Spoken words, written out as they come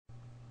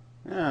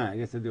I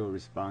guess I'll do a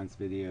response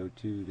video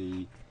to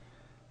the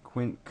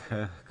Quint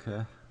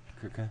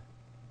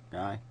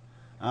guy.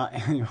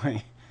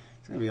 Anyway,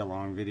 it's going to be a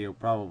long video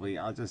probably.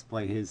 I'll just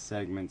play his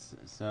segments.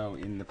 So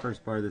in the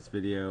first part of this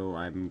video,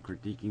 I'm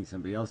critiquing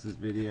somebody else's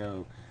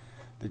video.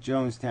 The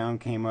Jonestown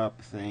came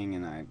up thing,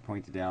 and I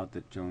pointed out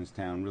that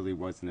Jonestown really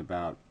wasn't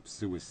about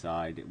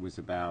suicide. It was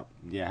about,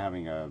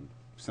 having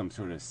some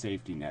sort of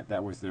safety net.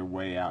 That was their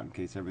way out in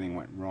case everything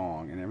went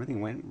wrong, and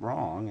everything went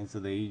wrong, and so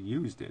they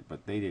used it,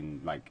 but they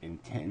didn't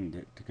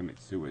intend to commit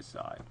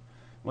suicide.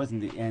 It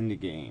wasn't the end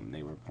game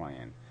they were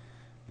playing.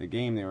 The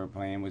game they were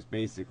playing was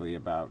basically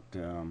about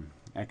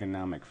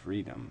economic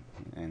freedom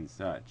and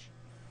such,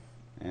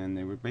 and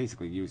they were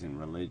basically using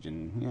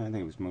religion. I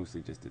think it was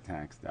mostly just a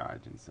tax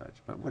dodge and such,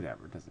 but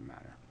whatever, it doesn't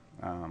matter.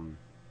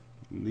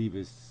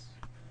 Levis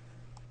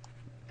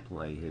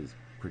play his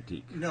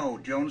critique. No,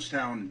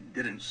 Jonestown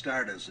didn't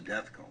start as a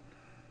death cult.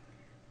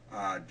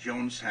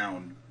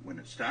 Jonestown, when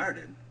it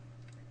started,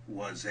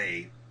 was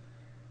a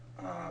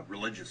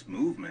religious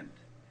movement,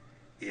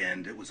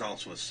 and it was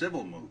also a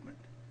civil movement.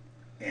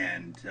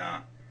 And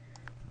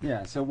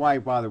yeah, so why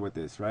bother with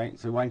this, right?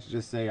 So why don't you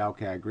just say,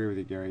 okay, I agree with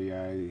you,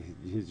 Gary.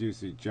 His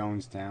use of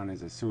Jonestown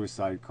as a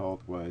suicide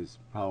cult was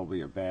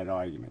probably a bad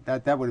argument.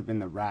 That would have been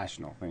the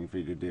rational thing for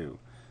you to do,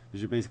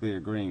 because you're basically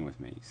agreeing with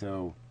me.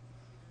 So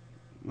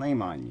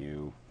lame on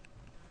you.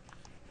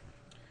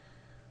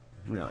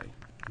 Really.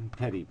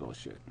 Petty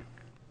bullshit.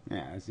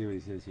 Yeah, let's see what he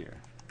says here.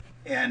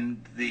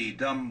 And the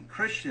dumb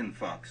Christian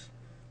fucks,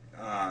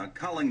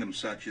 calling them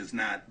such is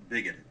not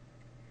bigoted.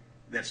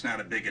 That's not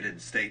a bigoted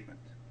statement.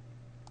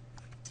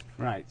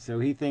 Right, so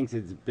he thinks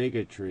it's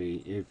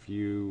bigotry if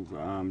you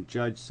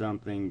judge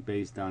something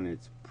based on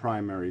its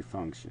primary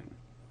function.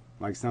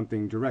 Like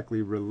something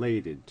directly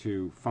related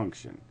to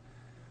function.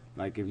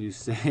 Like if you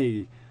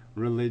say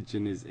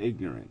religion is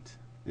ignorant,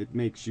 it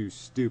makes you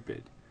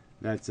stupid.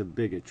 That's a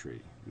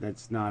bigotry.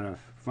 That's not a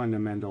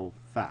fundamental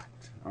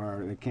fact,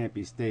 or it can't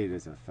be stated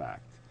as a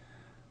fact.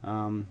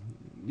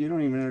 You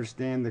don't even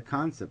understand the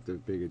concept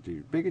of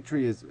bigotry.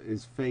 Bigotry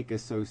is fake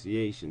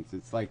associations.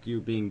 It's like you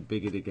being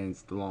bigoted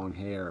against long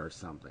hair or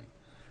something,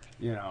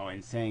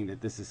 and saying that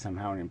this is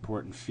somehow an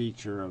important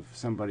feature of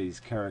somebody's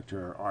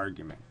character or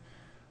argument.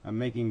 I'm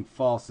making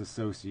false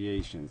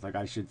associations. Like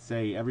I should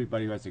say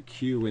everybody who has a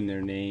Q in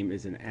their name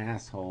is an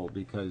asshole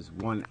because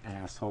one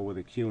asshole with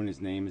a Q in his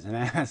name is an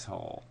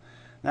asshole.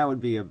 That would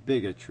be a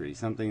bigotry,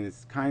 something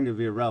that's kind of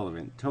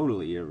irrelevant,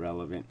 totally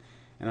irrelevant,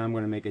 and I'm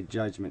going to make a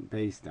judgment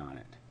based on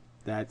it.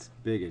 That's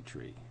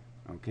bigotry.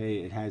 Okay?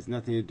 It has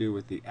nothing to do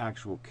with the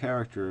actual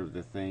character of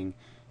the thing.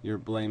 You're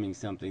blaming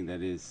something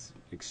that is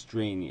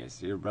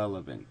extraneous,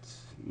 irrelevant,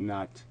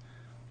 not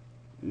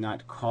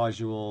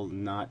causal,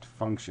 not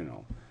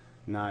functional,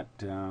 not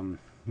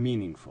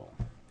meaningful.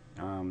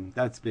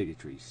 That's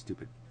bigotry,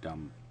 stupid,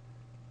 dumb,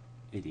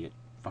 idiot,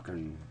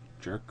 fucking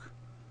jerk.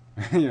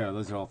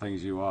 Those are all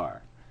things you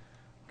are.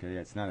 Okay,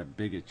 it's not a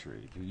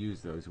bigotry to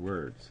use those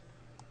words.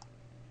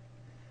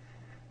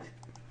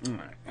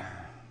 Alright,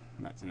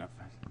 that's enough.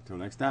 Until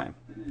next time.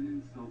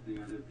 And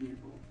insulting other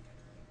people.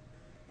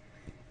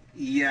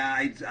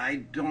 Yeah, I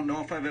don't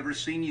know if I've ever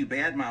seen you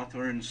badmouth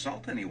or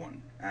insult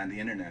anyone on the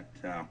internet.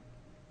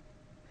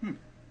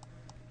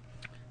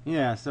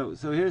 Yeah, so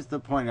here's the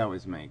point I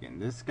was making.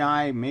 This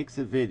guy makes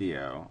a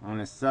video on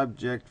a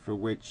subject for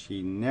which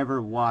he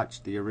never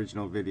watched the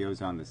original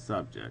videos on the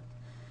subject.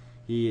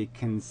 He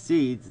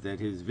concedes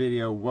that his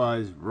video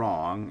was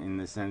wrong in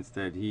the sense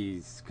that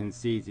he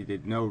concedes he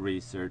did no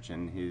research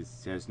and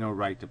has no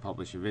right to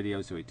publish a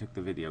video, so he took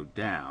the video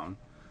down.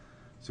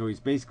 So he's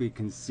basically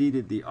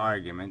conceded the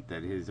argument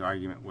that his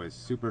argument was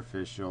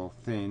superficial,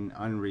 thin,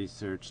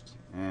 unresearched,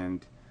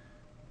 and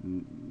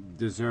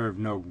deserved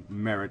no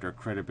merit or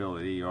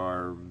credibility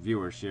or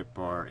viewership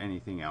or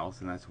anything else,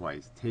 and that's why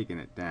he's taken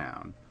it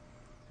down.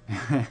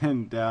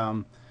 And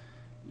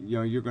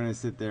you're going to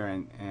sit there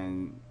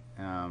and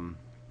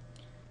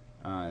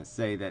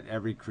say that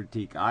every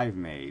critique I've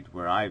made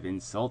where I've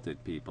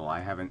insulted people, I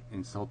haven't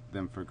insulted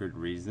them for good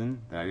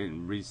reason, that I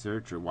didn't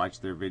research or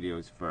watch their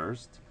videos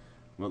first.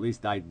 Well, at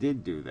least I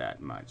did do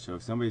that much. So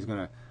if somebody's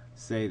going to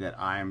say that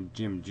I'm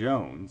Jim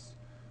Jones,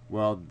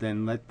 well,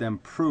 then let them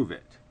prove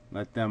it.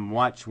 Let them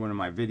watch one of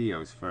my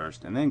videos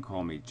first and then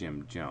call me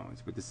Jim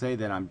Jones. But to say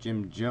that I'm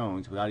Jim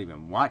Jones without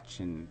even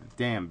watching the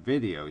damn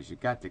videos you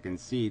got to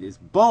concede is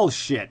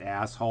bullshit,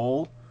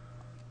 asshole.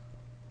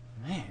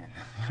 Man,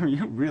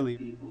 you really...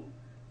 People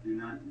do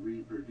not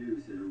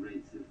reproduce at a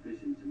rate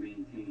sufficient to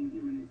maintain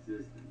human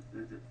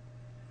existence.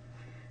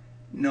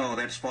 No,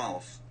 that's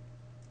false.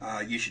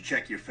 You should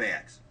check your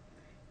facts.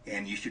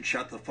 And you should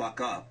shut the fuck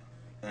up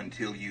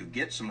until you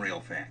get some real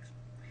facts.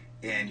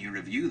 And you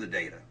review the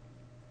data.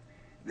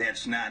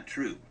 That's not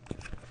true.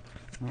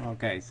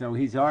 Okay, so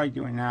he's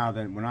arguing now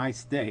that when I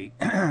state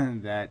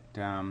that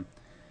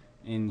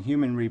in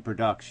human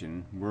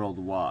reproduction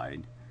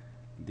worldwide,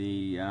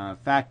 the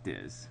fact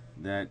is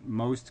that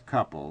most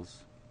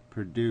couples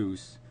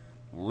produce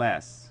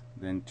less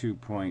than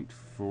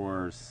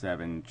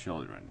 2.47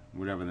 children,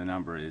 whatever the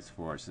number is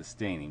for a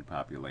sustaining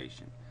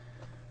population.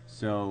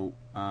 So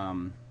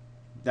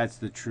that's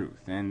the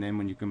truth. And then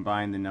when you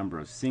combine the number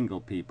of single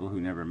people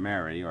who never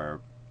marry or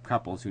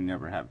couples who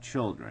never have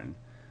children,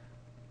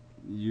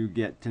 you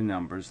get to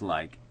numbers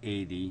like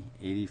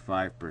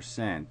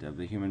 85% of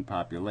the human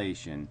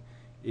population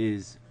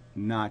is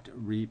not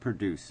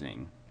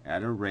reproducing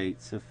at a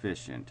rate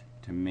sufficient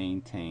to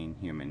maintain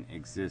human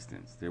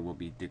existence. There will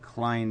be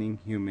declining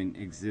human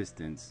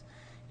existence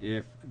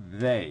if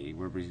they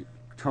were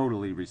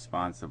totally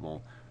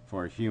responsible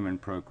for human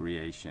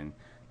procreation.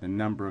 The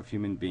number of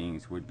human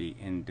beings would be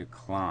in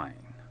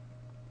decline.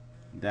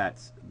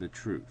 That's the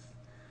truth.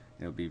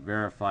 It'll be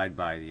verified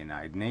by the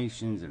United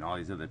Nations and all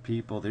these other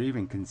people. They're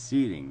even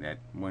conceding that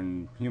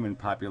when human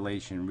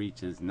population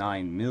reaches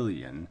 9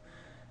 million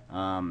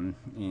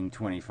in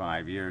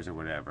 25 years or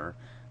whatever,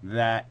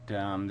 that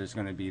there's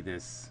going to be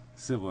this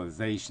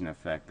civilization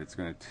effect that's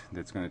going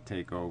to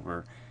take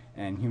over,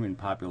 and human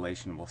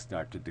population will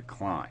start to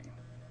decline.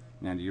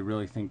 Now, do you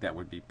really think that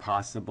would be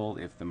possible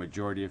if the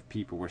majority of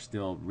people were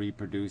still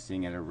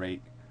reproducing at a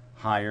rate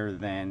higher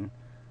than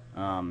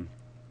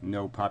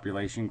no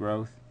population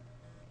growth?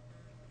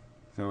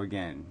 So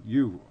again,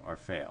 you are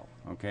failed,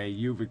 okay?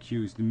 You've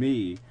accused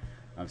me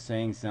of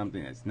saying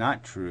something that's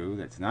not true,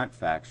 that's not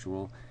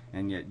factual,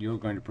 and yet you're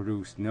going to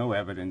produce no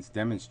evidence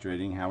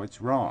demonstrating how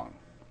it's wrong.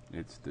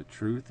 It's the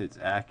truth, it's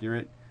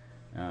accurate,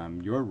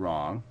 you're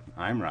wrong,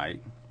 I'm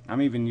right.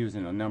 I'm even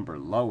using a number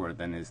lower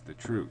than is the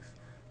truth.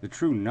 The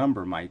true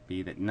number might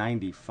be that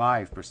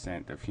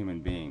 95% of human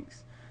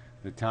beings,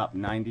 the top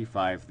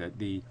 95, that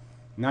the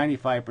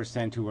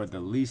 95% who are the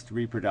least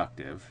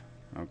reproductive,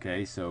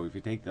 okay, so if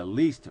you take the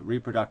least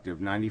reproductive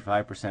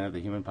 95% of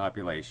the human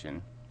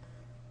population,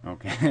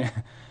 okay,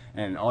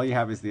 and all you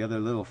have is the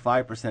other little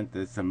 5%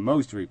 that's the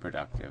most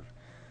reproductive.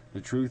 The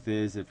truth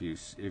is, if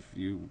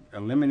you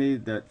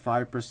eliminated that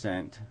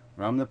 5%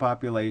 from the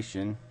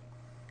population,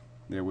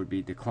 there would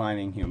be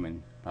declining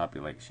human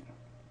population.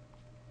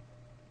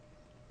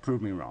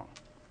 Prove me wrong.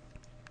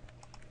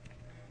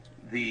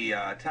 The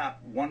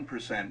top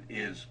 1%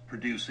 is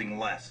producing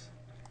less.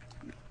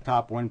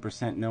 Top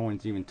 1%, no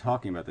one's even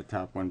talking about the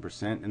top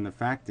 1%, and the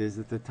fact is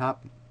that the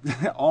top,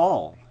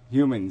 all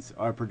humans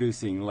are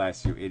producing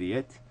less, you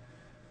idiot.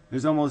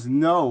 There's almost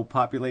no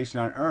population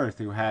on Earth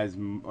who has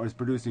or is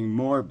producing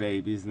more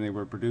babies than they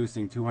were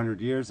producing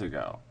 200 years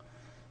ago.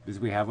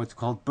 Because we have what's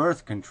called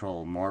birth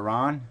control,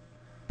 moron.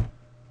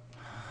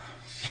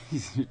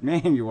 Jeez,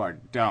 man, you are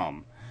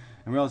dumb.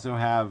 And we also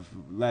have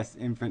less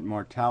infant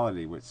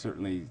mortality, which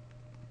certainly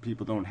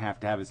people don't have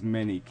to have as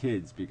many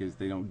kids because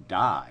they don't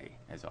die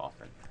as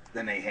often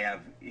Than they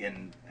have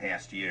in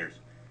past years,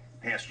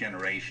 past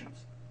generations.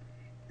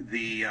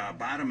 The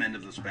bottom end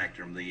of the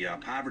spectrum, the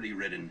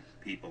poverty-ridden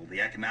people, the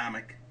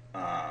economic,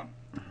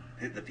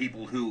 the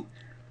people who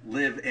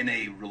live in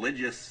a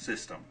religious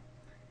system,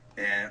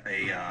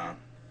 a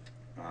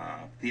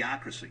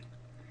theocracy,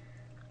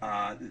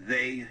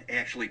 they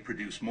actually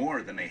produce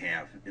more than they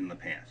have in the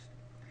past.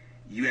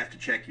 You have to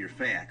check your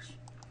facts.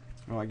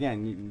 Well,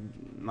 again,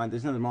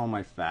 there's nothing wrong with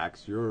my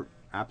facts. You're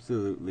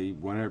absolutely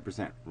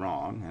 100%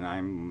 wrong, and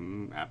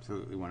I'm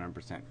absolutely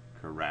 100%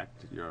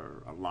 correct.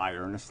 You're a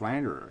liar and a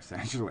slanderer,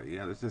 essentially.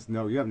 Yeah, there's just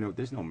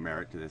there's no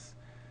merit to this.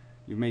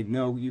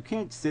 You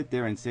can't sit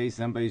there and say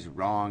somebody's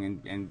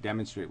wrong and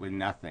demonstrate with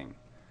nothing.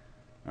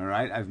 All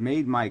right, I've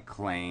made my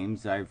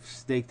claims. I've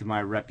staked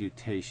my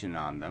reputation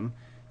on them.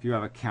 If you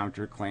have a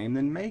counterclaim,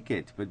 then make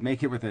it, but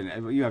make it with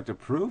you have to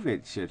prove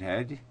it,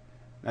 shithead.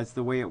 That's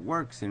the way it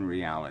works in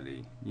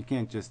reality. You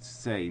can't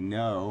just say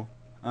no.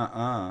 You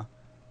have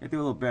to do a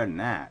little better than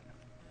that.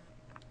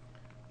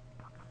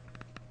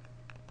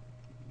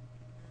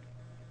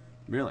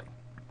 Really.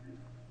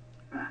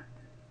 Fact.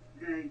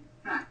 Okay,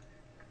 fact.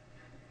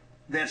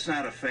 That's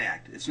not a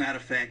fact. It's not a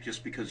fact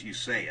just because you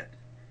say it.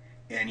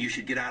 And you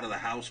should get out of the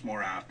house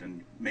more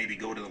often. Maybe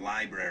go to the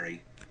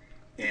library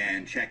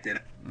and check that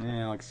out.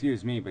 Well,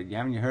 excuse me, but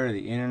haven't you heard of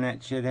the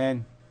internet,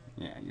 shithead?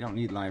 Yeah, you don't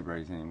need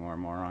libraries anymore,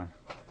 moron.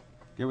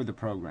 Get with the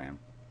program.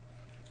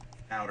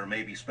 Or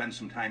maybe spend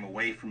some time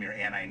away from your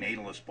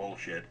anti-natalist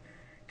bullshit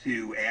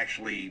to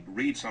actually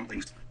read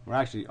something. We're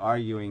actually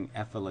arguing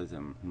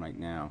ephilism right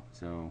now,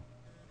 so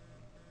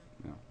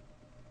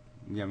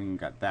you haven't even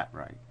got that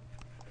right.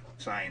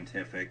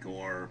 Scientific,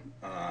 or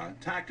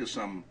talk to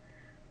some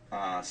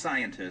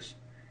scientists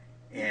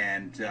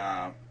and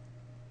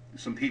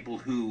some people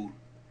who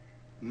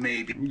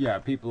maybe... Yeah,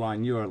 people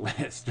on your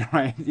list,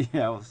 right?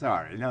 Yeah, well,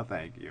 sorry. No,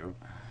 thank you.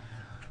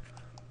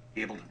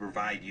 Able to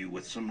provide you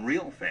with some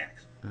real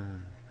facts.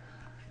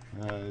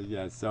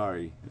 Yeah,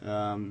 sorry.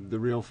 The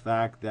real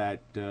fact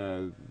that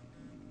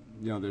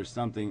there's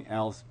something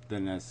else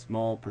than a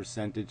small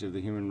percentage of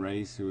the human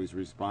race who is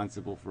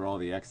responsible for all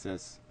the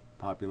excess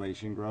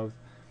population growth.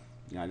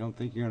 Yeah, I don't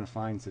think you're going to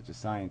find such a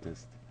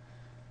scientist.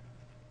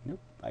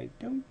 Nope, I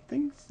don't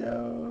think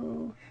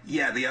so.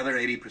 Yeah, the other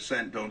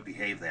 80% don't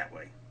behave that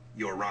way.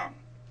 You're wrong.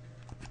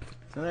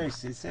 So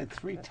there's, he said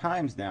 3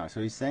 times now.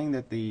 So he's saying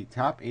that the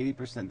top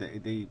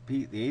 80%, the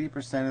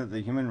 80% of the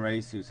human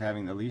race who's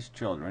having the least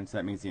children, so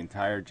that means the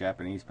entire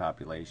Japanese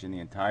population, the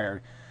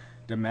entire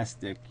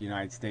domestic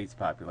United States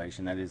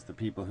population, that is, the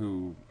people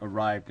who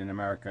arrived in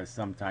America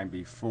sometime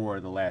before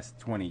the last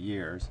 20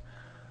 years,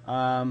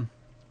 the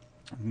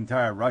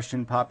entire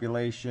Russian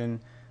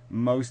population,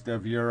 most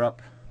of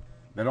Europe,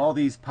 that all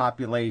these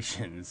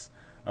populations,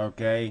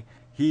 okay,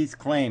 he's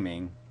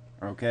claiming,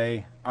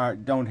 okay,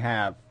 don't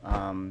have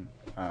haven't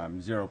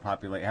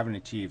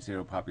achieved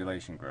zero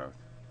population growth.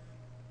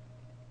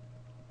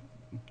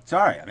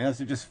 Sorry, I mean, those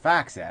are just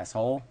facts,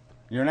 asshole.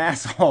 You're an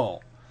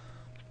asshole.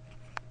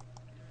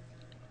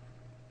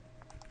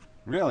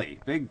 Really,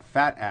 big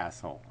fat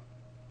asshole.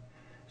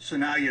 So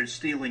now you're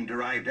stealing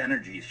derived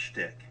energy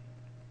shtick.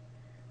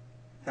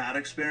 Thought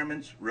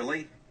experiments,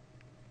 really?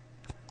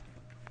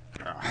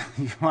 I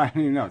don't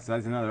even know. So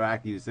that's another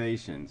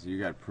accusation. So you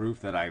got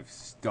proof that I've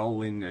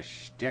stolen the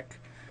shtick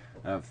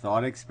of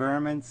thought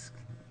experiments?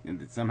 And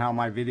that somehow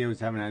my videos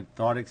haven't had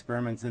thought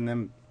experiments in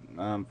them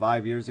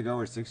 5 years ago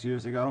or 6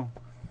 years ago?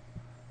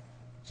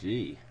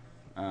 Gee,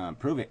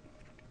 prove it.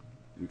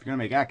 If you're going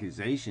to make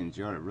accusations,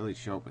 you ought to really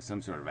show up with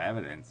some sort of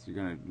evidence. You're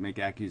going to make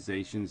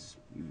accusations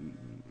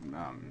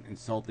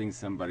insulting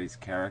somebody's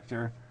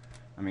character?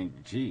 I mean,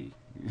 gee,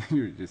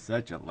 you're just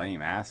such a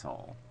lame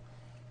asshole.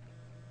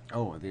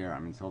 Oh, there,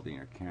 I'm insulting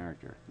your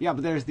character. Yeah,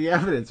 but there's the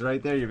evidence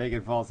right there. You're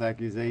making false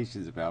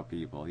accusations about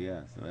people.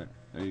 Yeah, so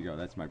there you go.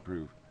 That's my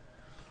proof.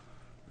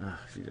 Ugh,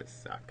 you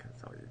just suck.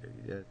 That's all you do.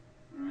 You did.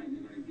 All right,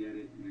 you're going to get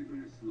it, and they're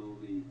going to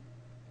slowly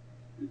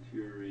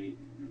deteriorate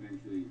and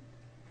eventually...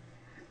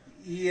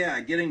 Yeah,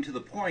 getting to the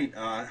point,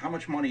 how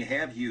much money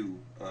have you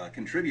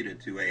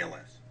contributed to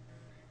ALS?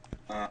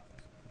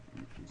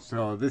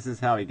 So this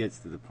is how he gets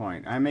to the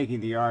point. I'm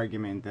making the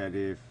argument that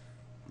if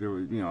there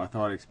was, a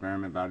thought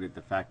experiment about it,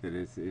 the fact that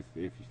it's,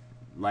 if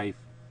life,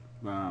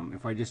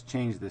 if I just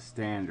change the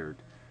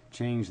standard,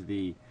 change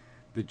the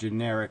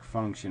generic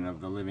function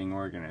of the living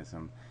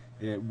organism,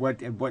 at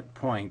what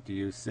point do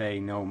you say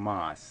no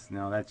mas?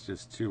 No, that's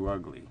just too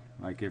ugly.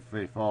 Like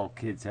if all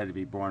kids had to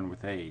be born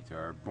with AIDS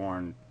or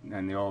born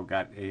and they all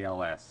got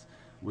ALS,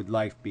 would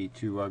life be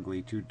too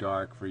ugly, too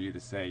dark for you to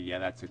say, yeah,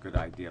 that's a good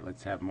idea,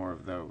 let's have more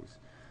of those?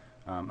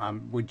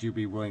 Would you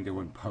be willing to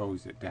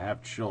impose it, to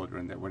have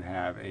children that would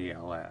have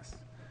ALS?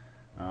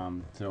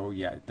 So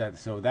yeah,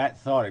 that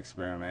thought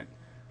experiment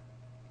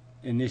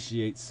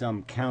initiates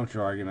some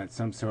counter argument,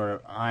 some sort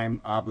of, I'm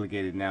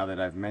obligated now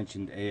that I've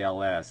mentioned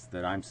ALS,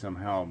 that I'm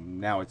somehow,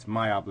 now it's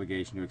my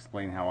obligation to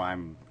explain how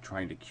I'm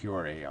trying to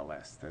cure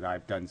ALS, that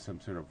I've done some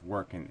sort of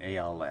work in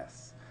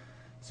ALS.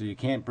 So you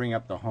can't bring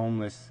up the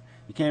homeless,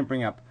 you can't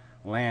bring up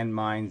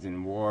landmines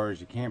and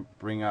wars, you can't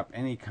bring up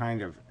any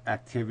kind of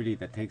activity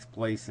that takes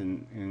place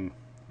in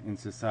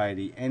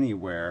society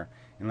anywhere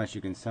unless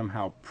you can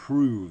somehow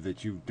prove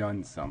that you've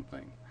done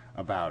something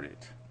about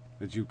it,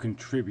 that you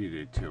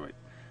contributed to it.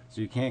 So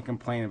you can't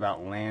complain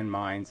about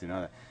landmines in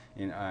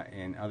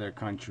other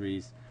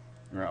countries,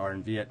 or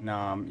in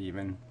Vietnam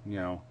even.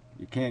 You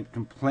can't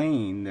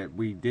complain that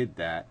we did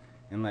that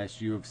unless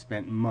you have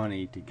spent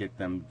money to get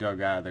them dug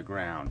out of the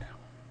ground.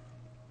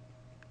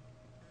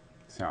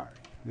 Sorry,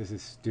 this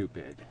is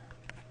stupid.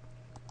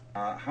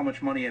 How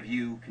much money have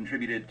you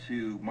contributed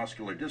to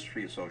Muscular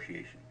Dystrophy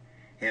Association?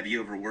 Have you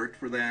ever worked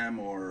for them,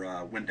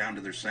 or went down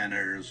to their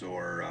centers,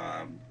 or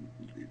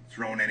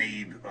thrown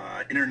any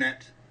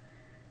internet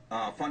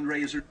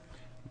fundraiser?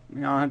 I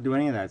don't have to do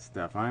any of that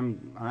stuff.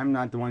 I'm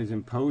not the one who's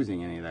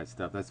imposing any of that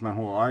stuff. That's my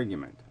whole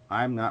argument.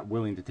 I'm not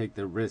willing to take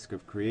the risk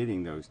of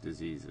creating those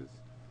diseases.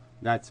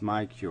 That's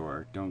my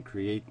cure. Don't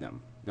create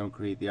them. Don't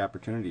create the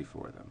opportunity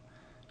for them.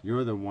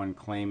 You're the one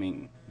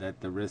claiming that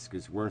the risk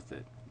is worth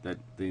it, that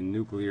the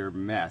nuclear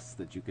mess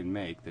that you can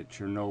make, the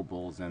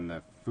Chernobyls and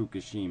the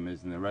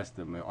Fukushimas and the rest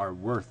of them are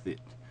worth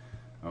it.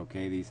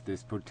 Okay,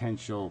 this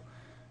potential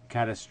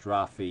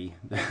catastrophe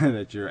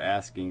that you're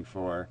asking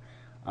for,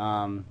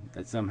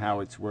 that somehow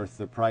it's worth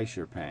the price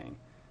you're paying.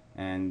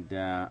 And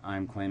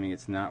I'm claiming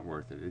it's not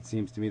worth it. It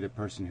seems to me the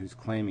person who's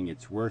claiming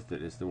it's worth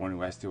it is the one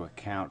who has to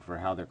account for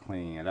how they're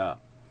cleaning it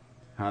up,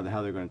 how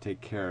they're going to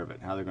take care of it,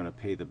 how they're going to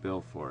pay the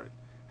bill for it,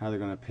 how they're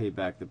going to pay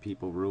back the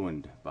people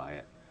ruined by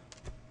it.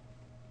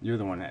 You're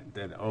the one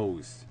that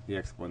owes the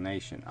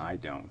explanation. I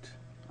don't.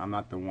 I'm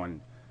not the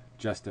one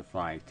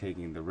justifying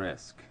taking the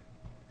risk.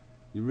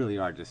 You really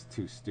are just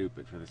too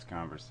stupid for this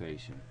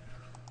conversation.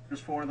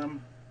 For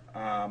them?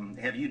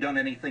 Have you done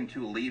anything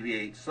to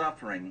alleviate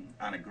suffering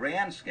on a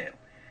grand scale,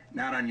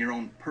 not on your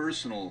own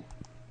personal?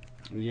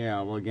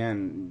 Yeah, well,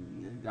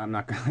 again, I'm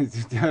not going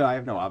to. I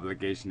have no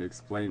obligation to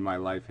explain my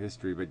life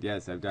history, but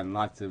yes, I've done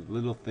lots of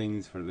little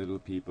things for little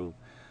people,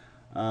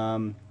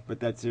 but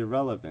that's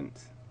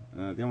irrelevant.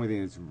 The only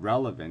thing that's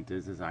relevant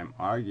is I'm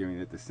arguing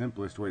that the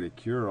simplest way to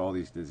cure all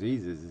these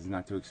diseases is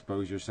not to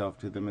expose yourself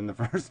to them in the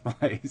first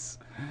place.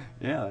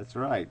 Yeah, that's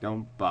right.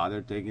 Don't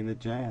bother taking the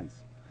chance.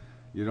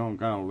 You don't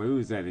gonna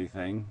lose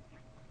anything.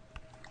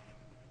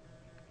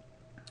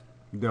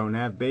 Don't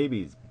have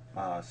babies.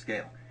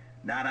 Scale,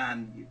 not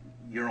on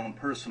your own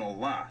personal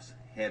loss.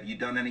 Have you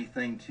done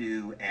anything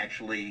to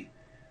actually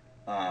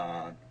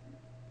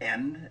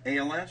end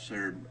ALS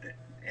or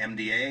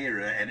MDA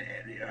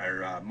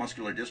or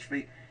muscular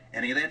dystrophy?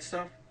 Any of that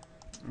stuff?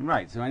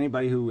 Right. So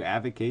anybody who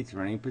advocates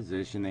for any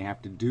position, they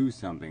have to do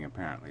something.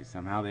 Apparently,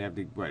 somehow they have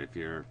to. What if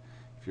you're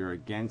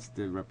against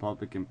the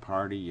Republican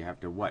Party? You have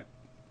to what?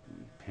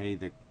 Pay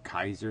the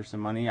Kaiser some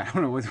money? I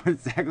don't know what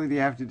exactly do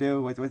you have to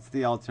do. What's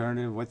the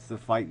alternative? What's the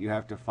fight you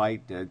have to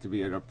fight to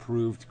be an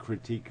approved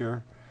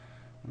critiquer?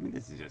 I mean,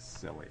 this is just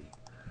silly.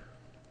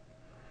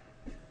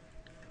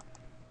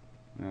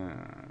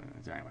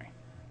 So anyway,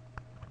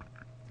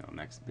 so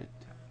next bit.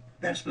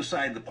 That's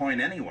beside the point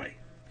anyway,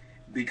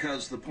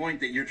 because the point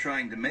that you're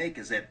trying to make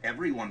is that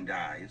everyone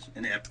dies,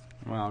 and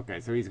Well, okay,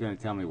 so he's going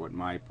to tell me what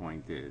my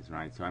point is,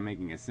 right? So I'm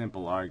making a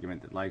simple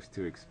argument that life's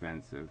too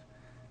expensive,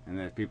 and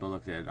that if people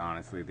looked at it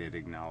honestly, they'd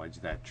acknowledge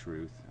that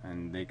truth,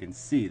 and they can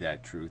see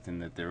that truth,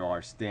 and that there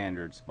are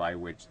standards by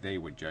which they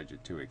would judge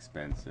it too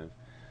expensive.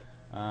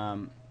 But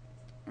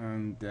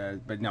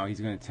no,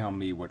 he's going to tell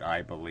me what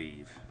I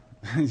believe.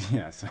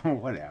 Yeah, so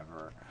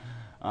whatever.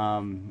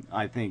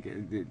 I think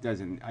it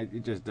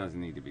just doesn't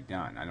need to be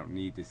done. I don't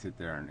need to sit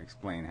there and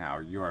explain how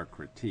your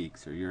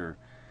critiques or your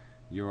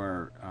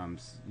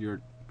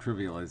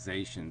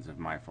trivializations of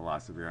my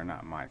philosophy are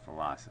not my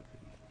philosophy.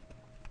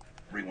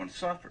 everyone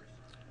suffers.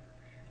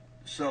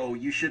 So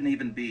you shouldn't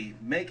even be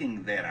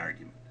making that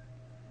argument,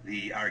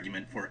 the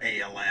argument for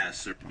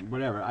ALS or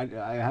Whatever. I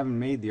haven't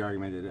made the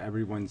argument that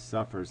everyone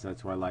suffers,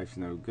 that's why life's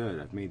no good.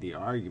 I've made the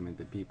argument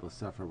that people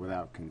suffer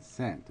without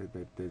consent,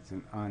 that it's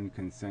an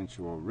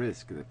unconsensual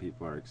risk that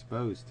people are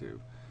exposed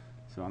to.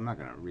 So I'm not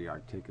going to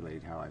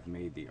re-articulate how I've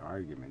made the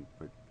argument,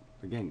 but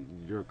again,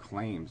 your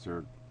claims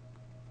are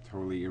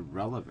totally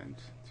irrelevant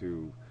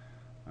to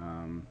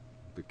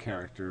the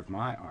character of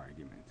my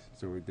argument.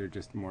 So they're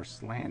just more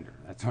slander.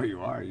 That's all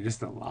you are. You're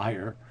just a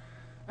liar.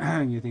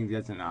 You think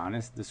that's an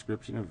honest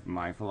description of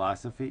my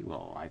philosophy?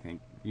 Well, I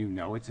think you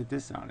know it's a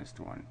dishonest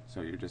one.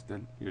 So you're just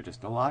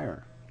a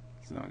liar.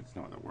 So there's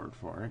no other word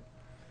for it.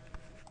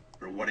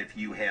 or what if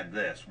you had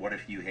this? What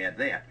if you had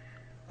that?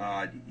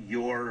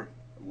 Your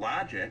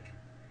logic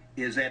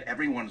is that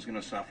everyone's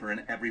going to suffer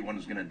and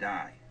everyone's going to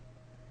die.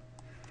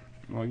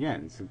 Well,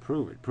 again, so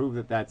prove it. Prove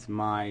that that's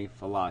my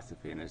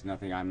philosophy, and there's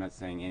nothing. I'm not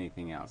saying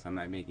anything else. I'm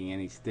not making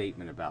any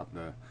statement about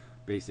the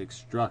basic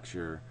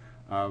structure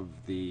of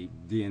the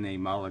DNA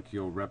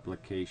molecule,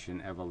 replication,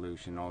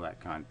 evolution, all that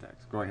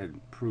context. Go ahead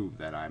and prove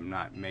that. I'm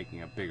not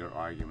making a bigger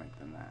argument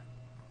than that.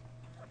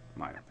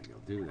 I don't think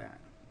you'll do that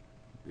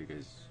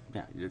because,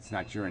 yeah, it's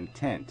not your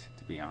intent,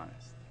 to be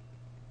honest.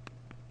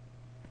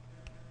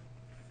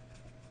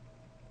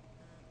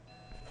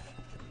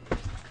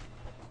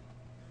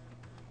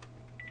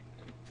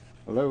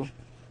 Hello?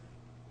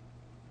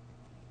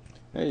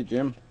 Hey,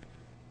 Jim.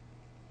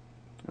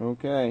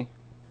 Okay.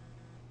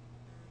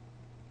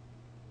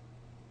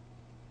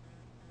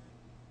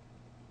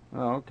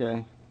 Oh,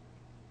 okay.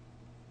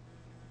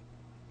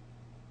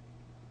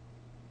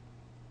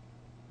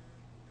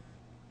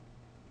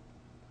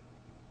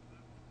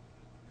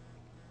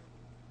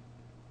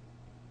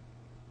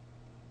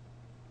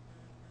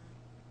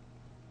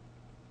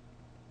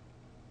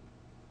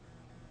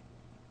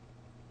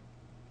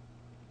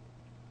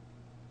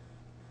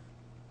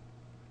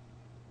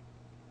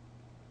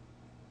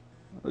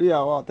 Yeah,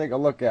 well, I'll take a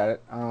look at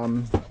it.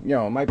 You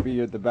know, it might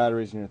be the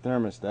batteries in your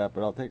thermostat,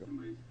 but I'll take.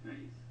 Somebody's face.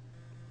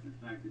 The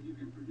fact that you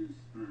can produce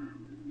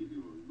sperm doesn't give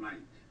you a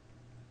right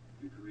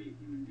to create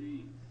human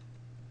beings.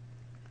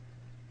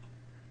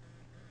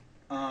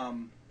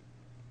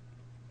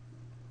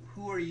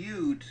 Who are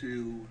you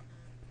to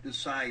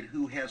decide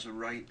who has a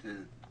right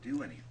to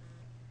do anything?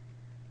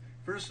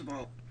 First of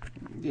all,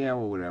 Yeah,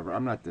 well, whatever.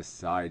 I'm not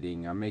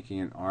deciding. I'm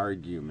making an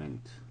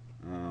argument.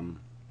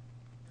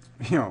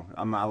 You know,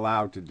 I'm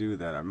allowed to do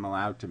that. I'm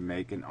allowed to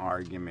make an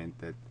argument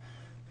that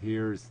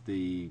here's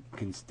the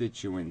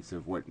constituents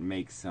of what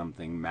makes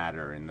something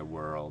matter in the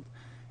world.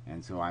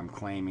 And so I'm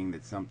claiming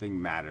that something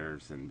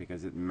matters, and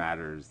because it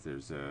matters,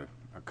 there's a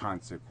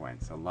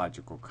consequence, a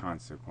logical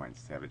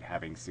consequence of it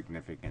having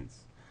significance.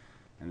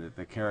 And that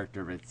the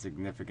character of its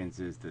significance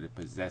is that it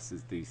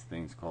possesses these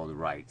things called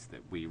rights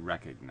that we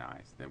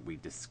recognize, that we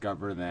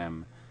discover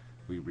them,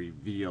 we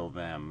reveal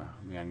them,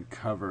 we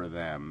uncover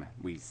them,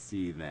 we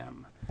see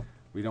them.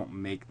 We don't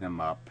make them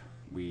up,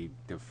 we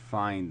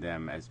define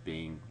them as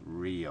being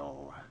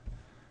real.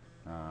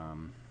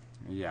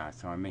 Yeah,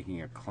 so I'm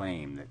making a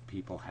claim that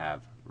people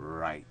have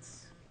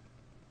rights.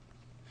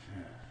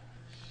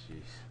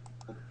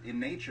 Jeez. in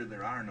nature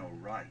there are no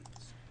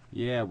rights.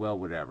 Yeah, well,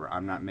 whatever.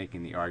 I'm not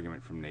making the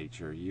argument from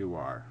nature. You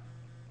are.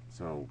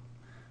 So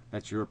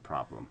that's your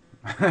problem.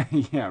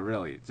 Yeah,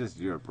 really. It's just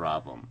your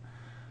problem.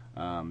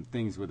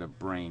 Things with a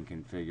brain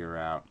can figure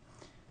out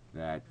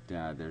that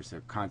there's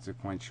a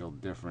consequential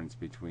difference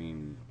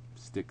between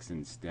sticks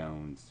and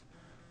stones.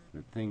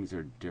 That things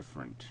are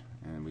different,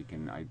 and we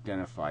can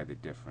identify the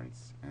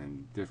difference.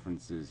 And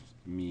differences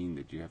mean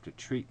that you have to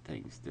treat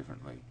things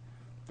differently.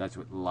 That's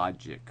what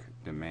logic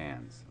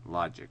demands.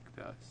 Logic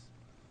does.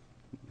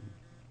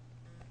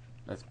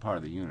 That's part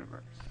of the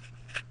universe,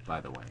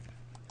 by the way.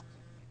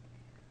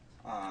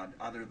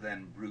 Other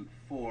than brute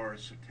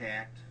force,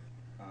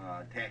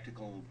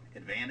 tactical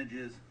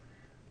advantages,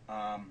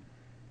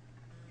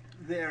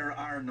 There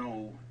are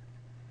no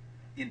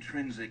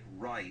intrinsic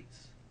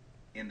rights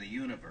in the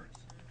universe.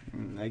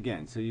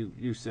 Again, so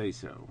you say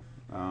so.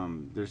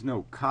 There's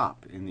no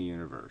cop in the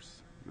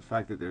universe. The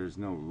fact that there's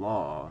no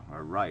law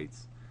or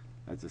rights,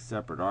 that's a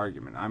separate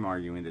argument. I'm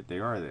arguing that they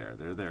are there.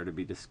 They're there to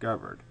be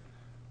discovered.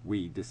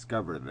 We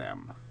discover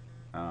them.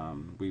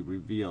 We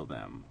reveal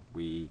them.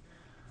 We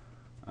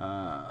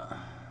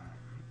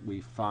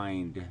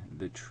find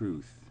the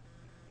truth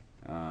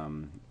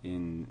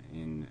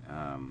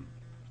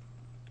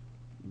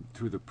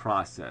through the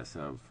process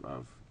of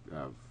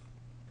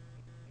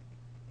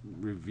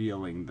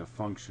revealing the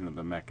function of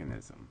the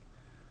mechanism.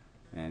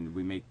 And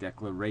we make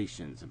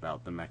declarations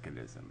about the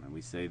mechanism, and we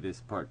say this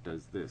part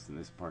does this, and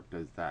this part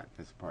does that,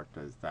 this part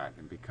does that,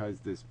 and because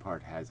this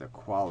part has a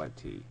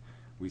quality,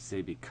 we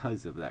say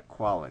because of that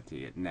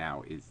quality it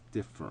now is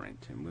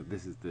different, and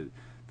this is the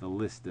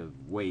list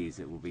of ways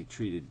it will be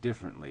treated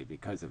differently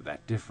because of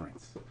that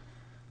difference.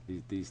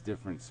 These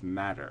differences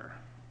matter.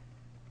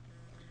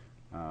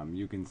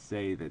 You can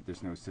say that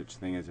there's no such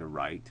thing as a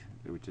right,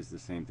 which is the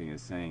same thing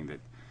as saying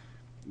that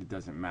it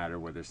doesn't matter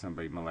whether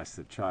somebody molests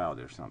a child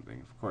or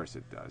something. Of course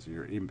it does.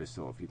 You're an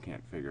imbecile if you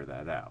can't figure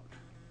that out.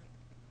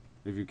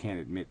 If you can't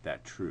admit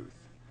that truth.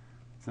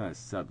 It's not a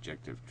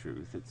subjective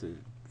truth. It's a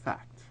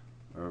fact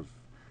of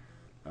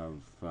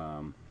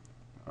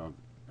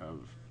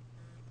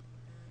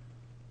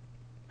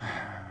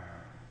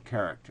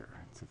character.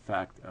 It's a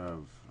fact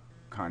of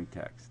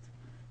context.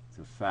 It's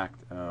a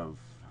fact of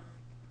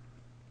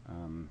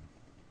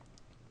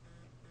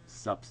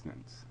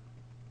substance.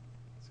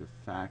 It's a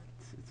fact.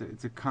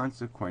 It's a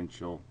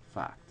consequential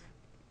fact.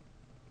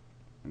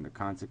 And the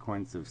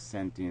consequence of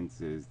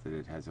sentience is that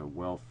it has a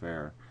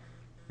welfare,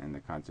 and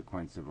the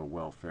consequence of a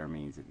welfare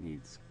means it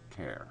needs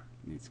care,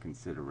 it needs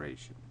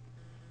consideration.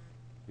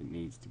 It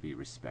needs to be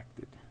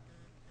respected.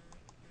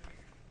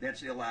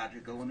 That's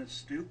illogical and it's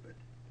stupid.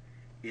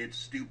 It's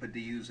stupid to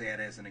use that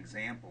as an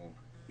example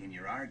in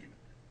your argument,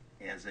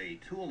 as a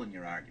tool in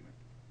your argument.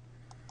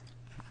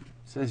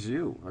 Says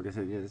you. Like I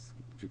said, yes.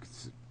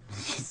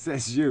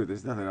 Says you.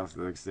 There's nothing else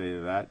to say to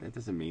that. It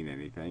doesn't mean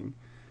anything.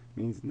 It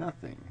means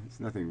nothing.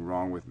 There's nothing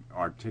wrong with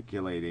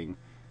articulating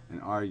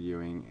and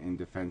arguing in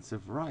defense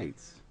of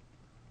rights.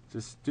 It's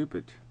just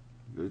stupid.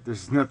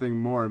 There's nothing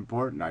more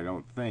important, I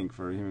don't think,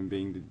 for a human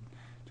being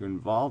to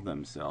involve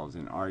themselves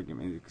in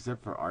argument,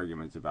 except for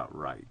arguments about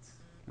rights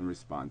and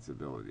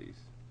responsibilities.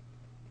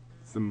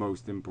 It's the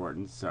most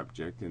important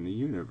subject in the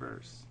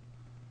universe.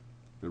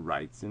 The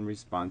rights and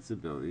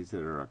responsibilities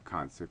that are a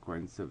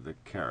consequence of the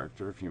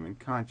character of human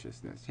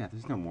consciousness. Yeah,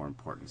 there's no more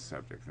important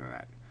subject than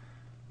that.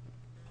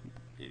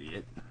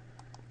 Idiot.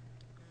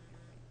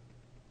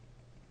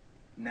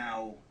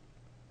 Now,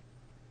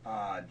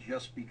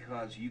 just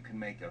because you can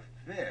make a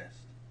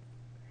fist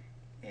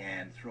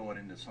and throw it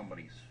into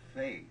somebody's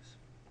face,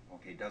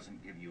 okay,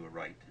 doesn't give you a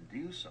right to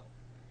do so.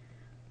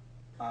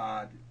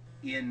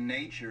 In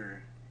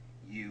nature,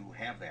 you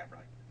have that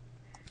right.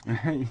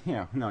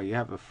 Yeah, no, you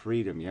have a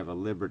freedom, you have a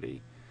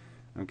liberty.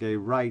 Okay,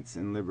 rights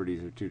and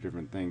liberties are two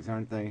different things,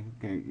 aren't they?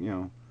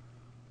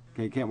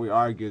 Can't we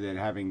argue that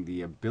having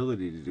the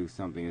ability to do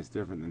something is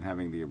different than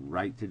having the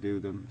right to do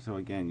them? So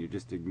again, you're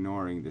just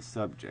ignoring the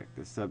subject.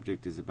 The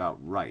subject is about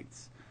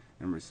rights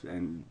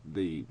and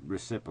the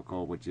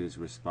reciprocal, which is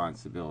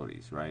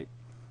responsibilities, right?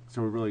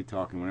 So we're really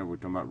talking, whenever we're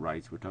talking about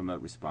rights, we're talking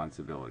about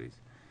responsibilities.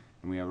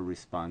 And we have a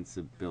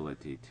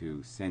responsibility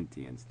to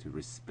sentience, to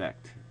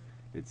respect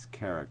its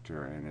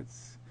character and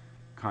its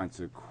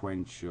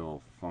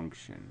consequential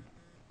function.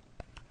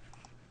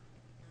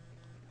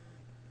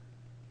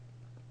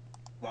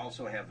 You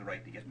also have the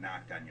right to get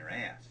knocked on your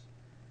ass.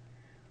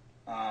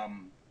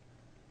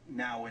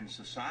 Now in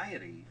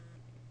society,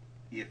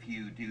 if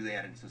you do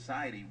that in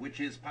society, which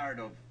is part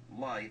of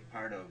life,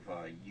 part of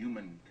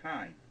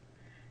humankind,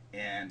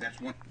 and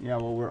that's one... Yeah,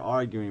 well, we're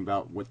arguing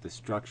about what the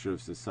structure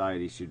of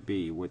society should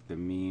be, what the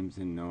memes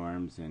and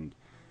norms and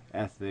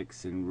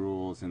ethics and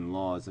rules and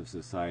laws of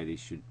society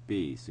should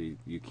be. So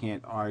you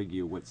can't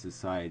argue what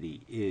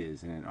society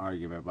is in an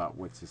argument about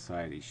what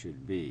society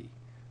should be.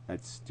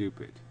 That's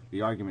stupid.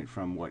 The argument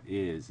from what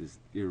is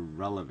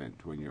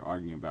irrelevant when you're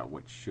arguing about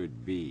what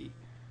should be.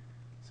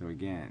 So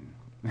again,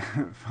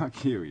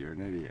 fuck you, you're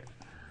an idiot.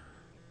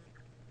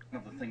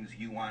 One of the things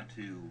you want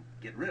to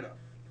get rid of,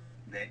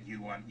 that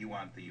you want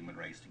the human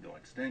race to go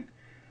extinct.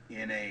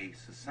 In a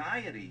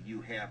society,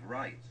 you have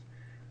rights.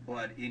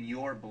 But in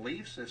your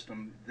belief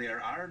system, there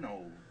are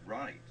no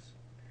rights.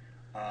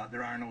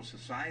 There are no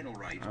societal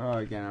rights. Oh,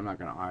 again, I'm not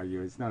going to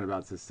argue. It's not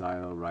about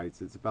societal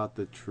rights. It's about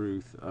the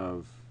truth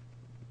of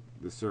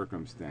the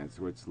circumstance,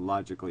 what's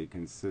logically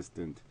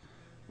consistent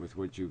with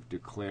what you've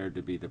declared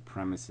to be the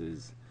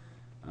premises.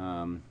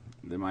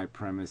 My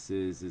premise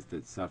is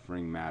that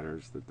suffering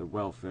matters, that the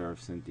welfare of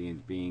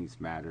sentient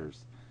beings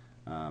matters.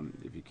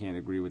 If you can't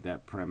agree with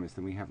that premise,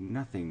 then we have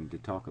nothing to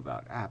talk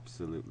about.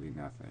 Absolutely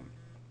nothing.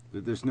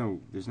 There's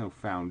no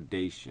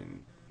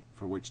foundation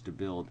for which to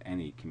build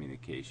any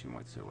communication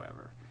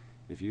whatsoever.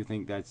 If you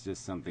think that's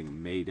just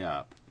something made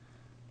up,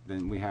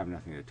 then we have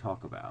nothing to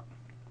talk about.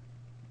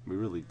 We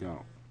really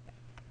don't.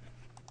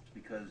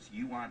 because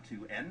you want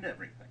to end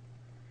everything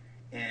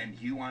and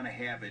you want to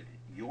have it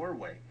your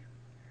way.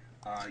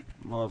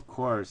 Well, of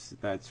course,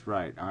 that's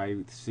right. I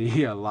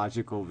see a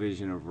logical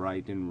vision of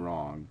right and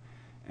wrong,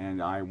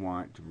 and I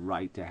want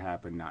right to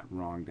happen, not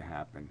wrong to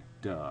happen.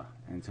 Duh.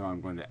 And so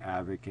I'm going to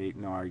advocate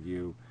and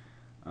argue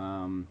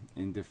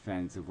in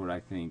defense of what I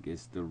think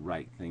is the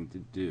right thing to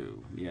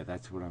do. Yeah,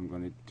 that's what I'm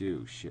going to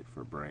do, shit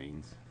for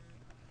brains.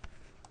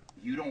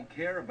 You don't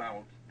care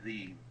about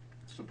the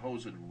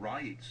supposed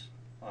rights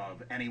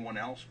of anyone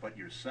else but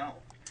yourself.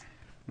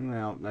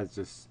 Well, that's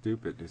just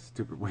stupid. A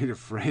stupid way to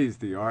phrase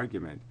the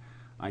argument.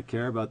 I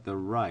care about the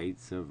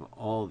rights of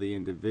all the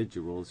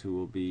individuals who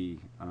will be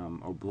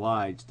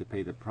obliged to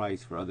pay the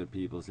price for other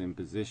people's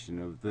imposition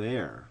of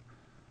their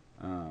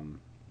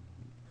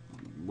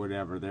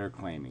whatever they're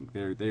claiming.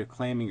 They're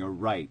claiming a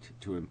right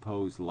to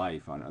impose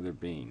life on other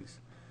beings,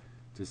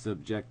 to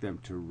subject them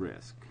to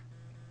risk.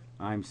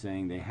 I'm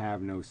saying they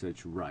have no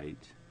such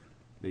right.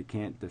 They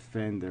can't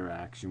defend their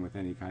action with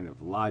any kind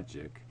of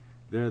logic.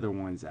 They're the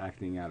ones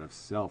acting out of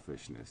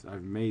selfishness.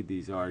 I've made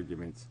these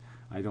arguments.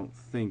 I don't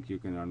think you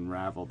can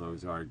unravel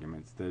those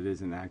arguments. That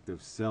is an act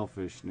of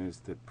selfishness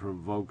that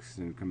provokes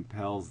and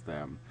compels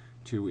them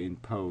to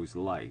impose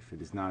life.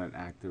 It is not an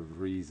act of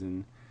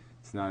reason.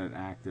 It's not an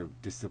act of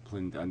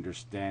disciplined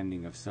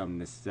understanding of some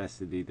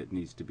necessity that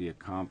needs to be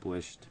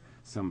accomplished,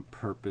 some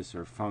purpose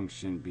or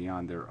function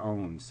beyond their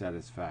own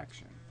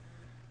satisfaction.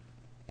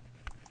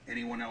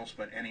 Anyone else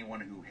but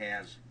anyone who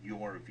has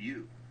your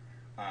view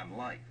on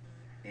life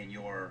and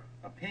your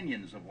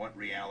opinions of what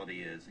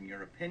reality is and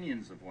your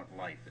opinions of what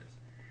life is.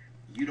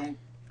 You don't...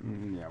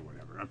 Yeah,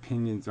 whatever.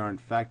 Opinions aren't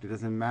fact. It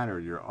doesn't matter.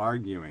 You're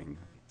arguing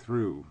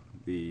through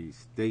the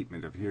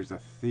statement of here's a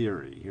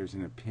theory, here's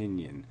an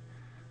opinion,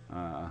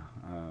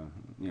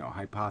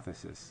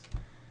 hypothesis.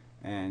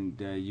 And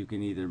you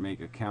can either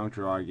make a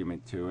counter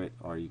argument to it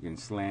or you can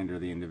slander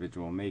the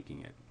individual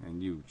making it.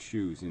 And you've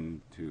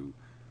chosen to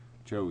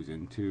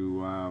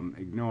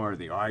ignore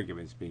the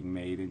arguments being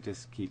made and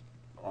just keep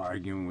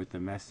arguing with the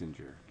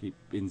messenger, keep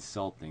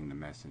insulting the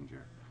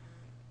messenger.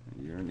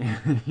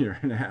 You're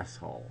an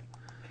asshole.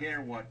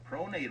 Care what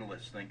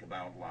pronatalists think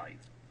about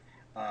life.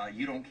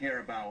 You don't care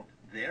about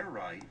their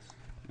rights.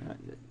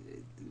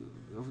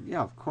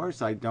 Yeah, of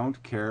course I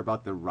don't care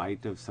about the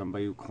right of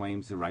somebody who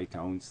claims the right to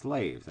own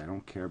slaves. I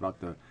don't care about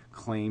the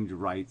claimed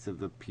rights of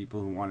the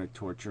people who want to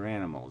torture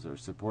animals or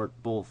support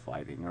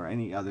bullfighting or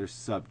any other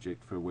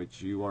subject for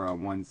which you are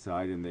on one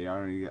side and they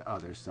are on the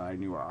other side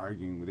and you are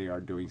arguing they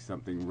are doing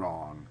something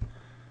wrong.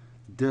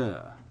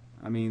 Duh.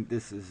 I mean,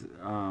 this is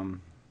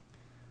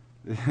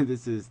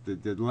the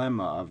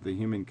dilemma of the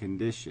human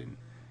condition,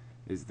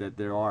 is that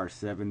there are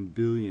 7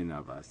 billion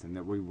of us and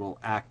that we will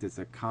act as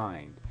a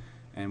kind,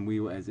 and we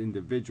as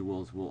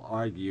individuals will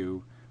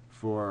argue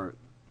for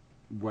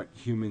what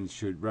humans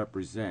should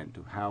represent,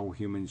 how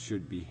humans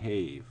should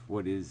behave,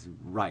 what is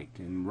right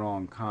and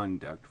wrong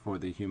conduct for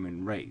the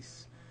human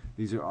race.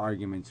 These are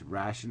arguments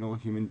rational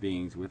human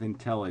beings with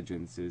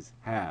intelligences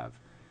have.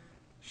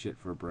 Shit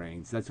for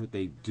brains. That's what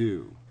they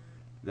do.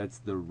 That's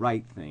the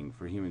right thing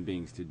for human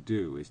beings to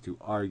do, is to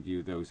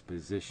argue those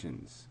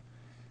positions.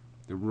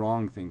 The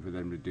wrong thing for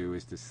them to do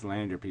is to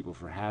slander people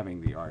for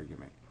having the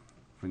argument,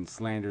 and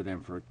slander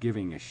them for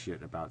giving a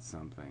shit about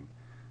something.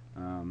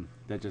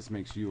 That just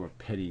makes you a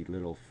petty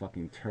little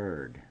fucking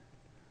turd.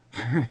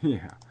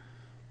 Yeah.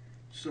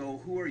 So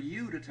who are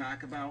you to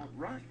talk about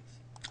rights?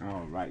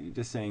 Oh, right. You're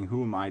just saying,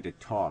 who am I to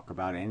talk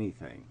about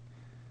anything?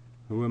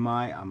 Who am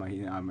I? I'm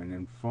an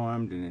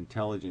informed and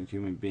intelligent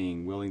human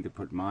being willing to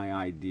put my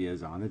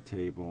ideas on the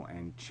table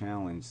and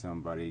challenge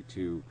somebody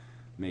to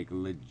make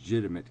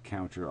legitimate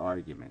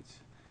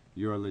counter-arguments.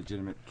 Your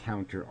legitimate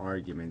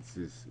counter-arguments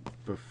is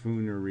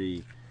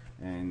buffoonery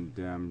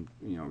and,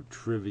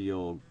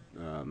 trivial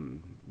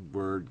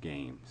word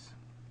games.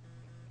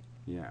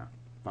 Yeah,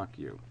 fuck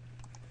you.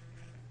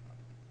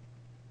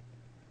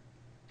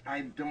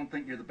 I don't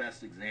think you're the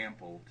best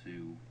example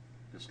to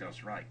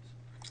discuss rights.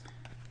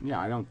 Yeah,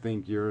 I don't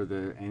think you're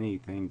the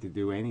anything to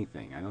do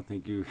anything. I don't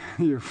think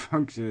your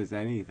function is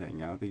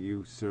anything. I don't think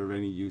you serve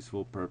any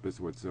useful purpose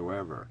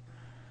whatsoever.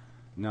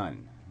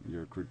 None.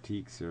 Your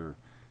critiques are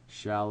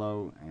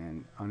shallow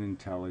and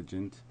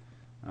unintelligent.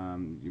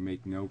 You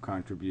make no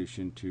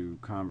contribution to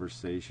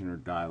conversation or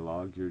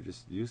dialogue. You're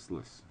just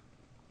useless.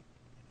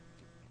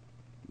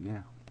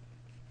 Yeah,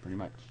 pretty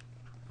much.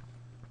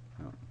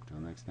 So,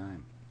 until next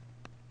time.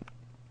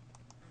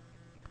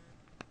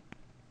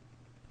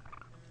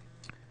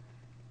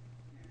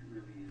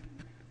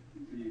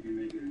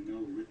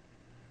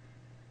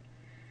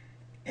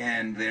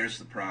 And there's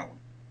the problem.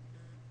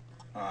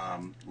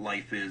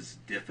 Life is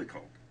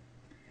difficult.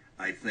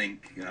 I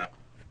think...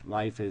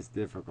 Life is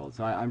difficult.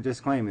 So I'm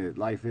just claiming that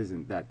life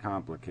isn't that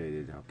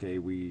complicated, okay?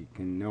 We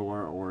can know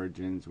our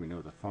origins, we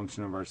know the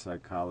function of our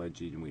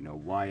psychology, and we know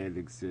why it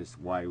exists,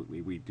 why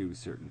we do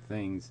certain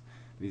things.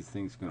 These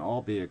things can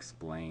all be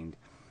explained.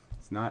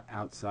 It's not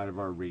outside of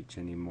our reach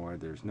anymore.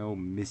 There's no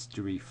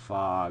mystery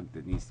fog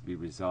that needs to be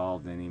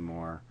resolved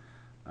anymore.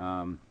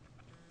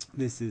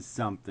 This is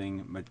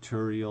something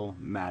material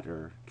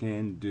matter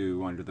can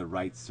do under the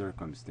right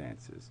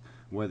circumstances.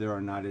 Whether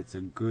or not it's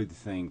a good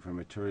thing for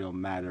material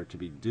matter to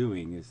be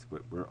doing is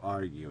what we're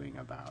arguing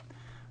about.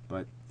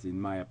 But in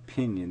my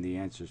opinion, the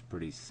answer is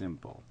pretty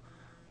simple.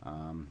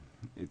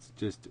 It's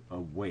just a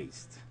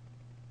waste.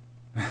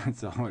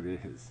 That's all it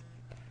is.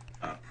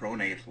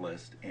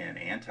 Pronatalist and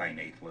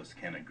antinatalist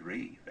can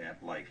agree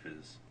that life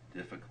is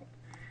difficult.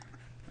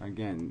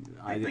 Again,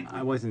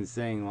 I wasn't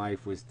saying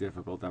life was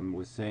difficult. I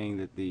was saying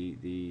that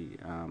the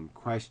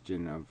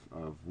question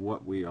of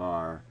what we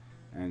are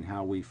and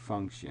how we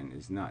function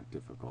is not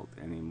difficult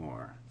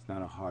anymore. It's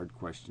not a hard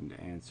question to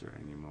answer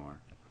anymore.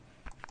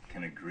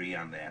 Can agree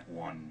on that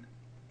one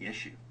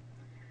issue.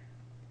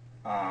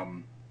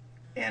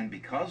 And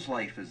because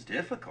life is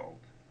difficult,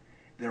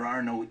 there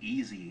are no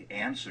easy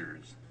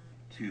answers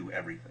to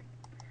everything.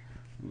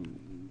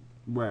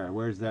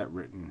 Where's that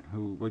written?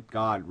 What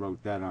God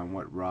wrote that on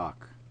what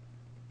rock?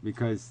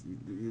 Because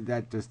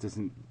that just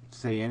doesn't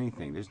say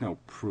anything. There's no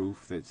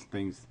proof that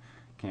things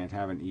can't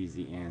have an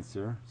easy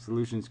answer.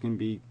 Solutions can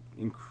be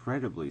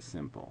incredibly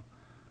simple.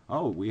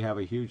 Oh, we have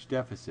a huge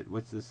deficit.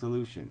 What's the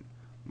solution?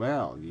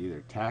 Well, you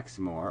either tax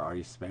more or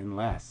you spend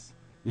less.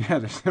 Yeah,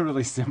 there's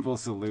really simple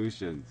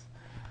solutions.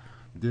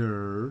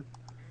 Duh.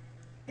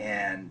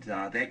 And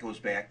that goes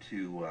back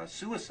to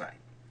suicide.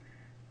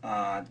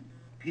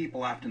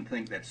 People often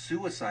think that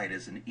suicide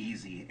is an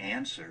easy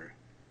answer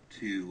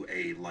to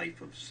a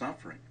life of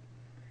suffering.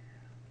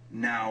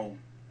 Now,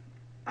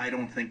 I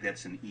don't think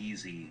that's an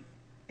easy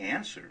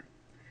answer,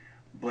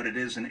 but it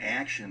is an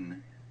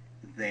action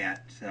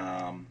that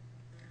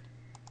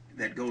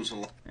that goes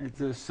along.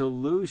 It's a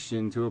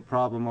solution to a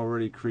problem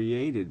already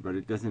created, but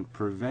it doesn't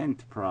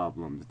prevent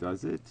problems,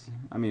 does it?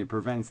 I mean, it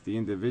prevents the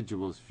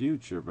individual's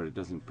future, but it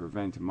doesn't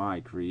prevent my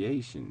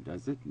creation,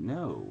 does it?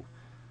 No.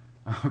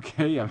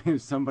 Okay, I mean,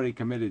 if somebody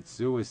committed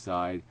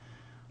suicide,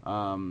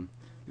 the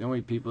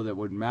only people that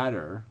would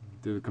matter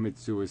to commit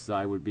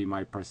suicide would be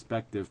my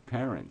prospective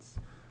parents.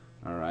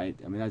 All right?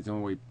 I mean, that's the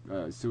only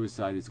way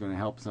suicide is going to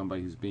help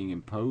somebody who's being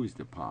imposed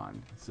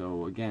upon.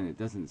 So, again, it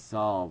doesn't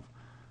solve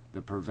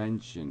the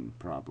prevention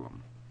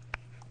problem.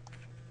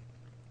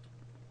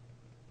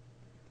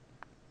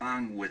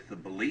 Along with the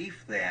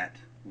belief that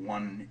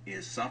one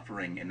is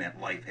suffering and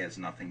that life has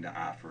nothing to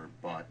offer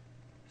but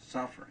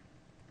suffering.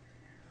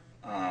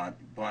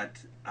 But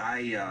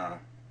I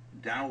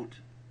doubt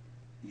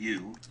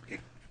you.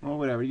 Well,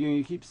 whatever.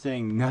 You keep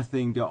saying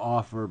nothing to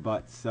offer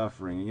but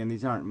suffering. Again,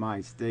 these aren't my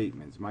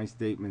statements. My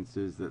statements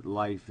is that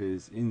life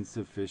is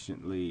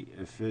insufficiently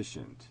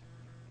efficient.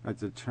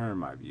 That's a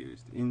term I've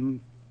used.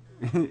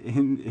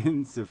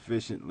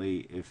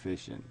 Insufficiently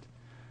efficient.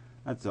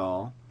 That's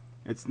all.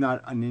 It's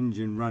not an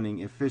engine running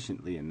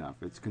efficiently enough.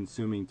 It's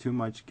consuming too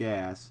much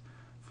gas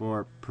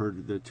for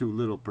the too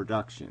little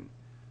production.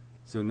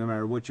 So no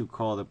matter what you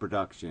call the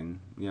production,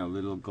 you know,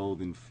 little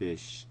golden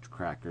fish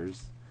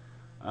crackers,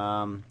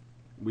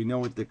 we know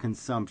what the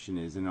consumption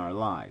is in our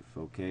life,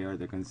 okay? Or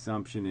the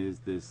consumption is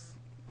this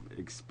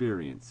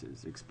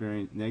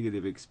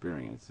negative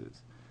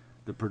experiences.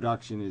 The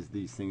production is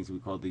these things we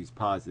call these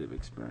positive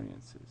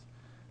experiences.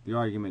 The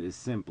argument is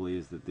simply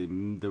is that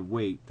the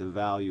weight, the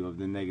value of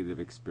the negative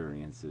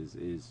experiences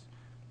is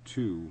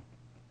too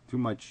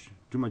much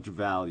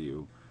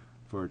value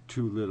for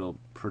too little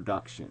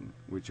production,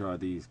 which are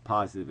these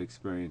positive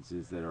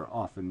experiences that are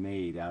often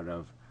made out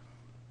of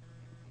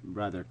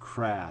rather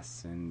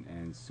crass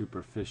and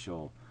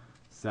superficial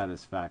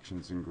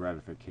satisfactions and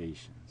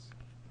gratifications.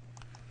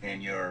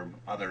 And your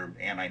other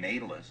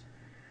antinatalists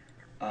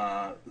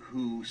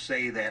who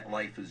say that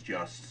life is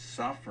just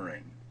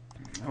suffering.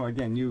 Oh,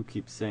 again, you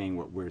keep saying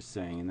what we're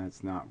saying, and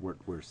that's not what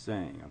we're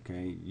saying,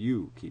 okay?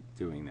 You keep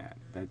doing that.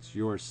 That's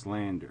your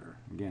slander.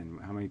 Again,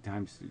 how many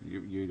times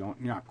you're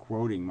not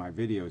quoting my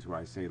videos where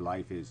I say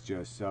life is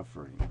just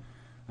suffering.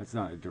 That's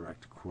not a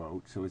direct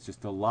quote, so it's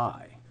just a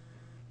lie.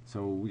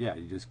 So yeah,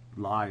 you just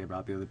lie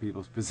about the other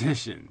people's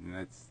position.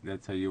 And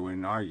that's how you win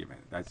an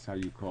argument. That's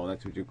what you call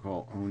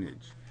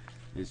ownage.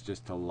 It's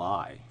just a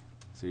lie.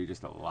 So you're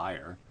just a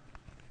liar.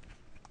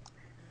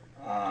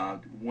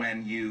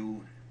 When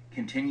you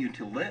continue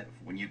to live,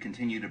 when you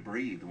continue to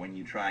breathe, when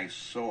you try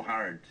so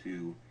hard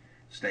to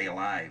stay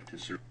alive, to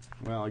survive.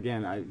 Well,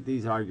 again,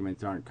 these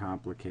arguments aren't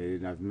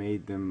complicated. I've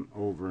made them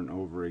over and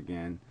over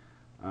again.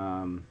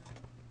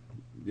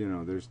 You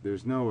know,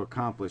 there's no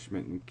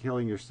accomplishment in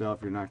killing yourself.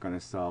 You're not going to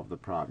solve the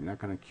problem. You're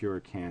not going to cure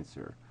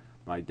cancer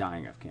by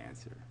dying of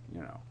cancer.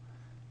 You know,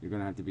 you're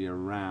going to have to be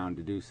around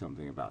to do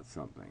something about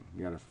something.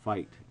 You got to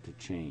fight to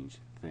change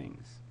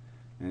things,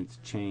 and it's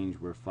change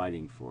we're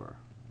fighting for,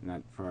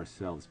 not for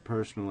ourselves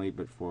personally,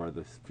 but for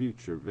the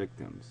future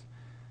victims.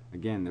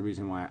 Again, the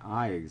reason why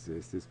I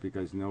exist is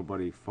because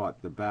nobody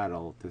fought the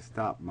battle to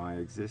stop my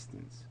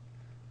existence.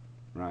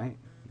 Right?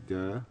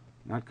 Duh.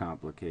 Not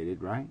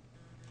complicated, right?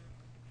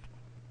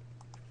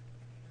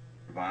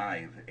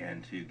 Survive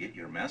and to get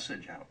your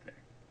message out there.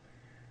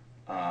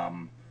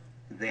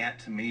 That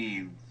to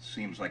me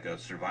seems like a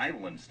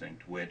survival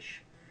instinct,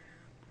 which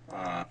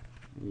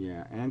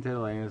Yeah,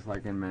 antediluvians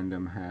like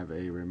inmendham have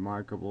a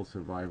remarkable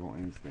survival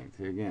instinct.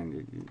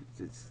 Again,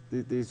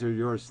 these are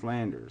your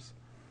slanders.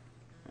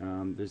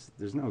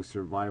 There's no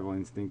survival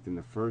instinct in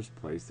the first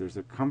place. There's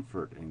a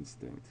comfort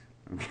instinct.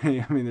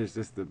 Okay, I mean, there's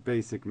just the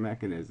basic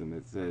mechanism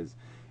that says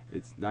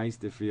it's nice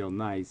to feel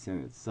nice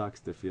and it sucks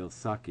to feel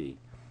sucky.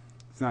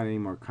 It's not any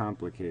more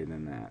complicated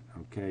than that.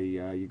 Okay,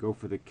 you go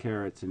for the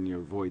carrots and you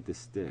avoid the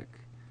stick.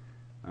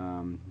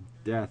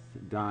 Death,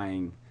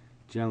 dying,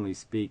 generally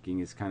speaking,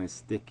 is kind of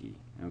sticky.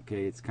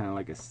 Okay, it's kind of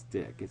like a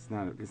stick. It's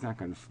not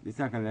going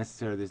to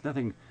necessarily. There's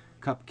nothing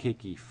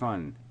cupcakey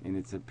fun in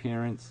its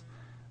appearance.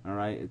 All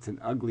right, it's an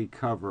ugly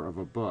cover of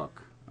a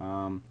book,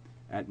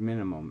 at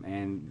minimum.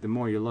 And the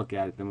more you look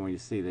at it, the more you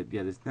see that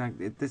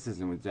this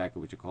isn't exactly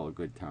what you call a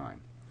good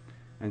time.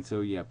 And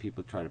so yeah,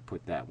 people try to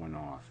put that one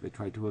off. They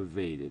try to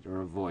evade it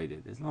or avoid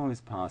it as long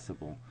as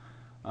possible,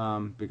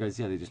 because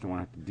yeah, they just don't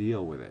want to have to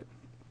deal with it.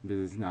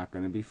 Because it's not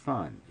going to be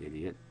fun,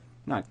 idiot.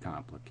 Not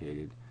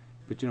complicated,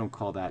 but you don't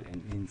call that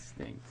an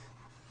instinct.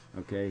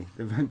 Okay,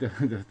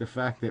 the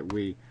fact that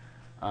we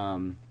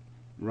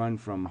run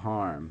from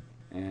harm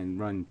and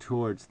run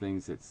towards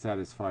things that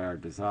satisfy our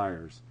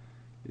desires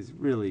is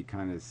really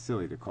kind of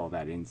silly to call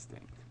that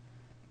instinct.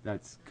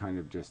 That's kind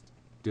of just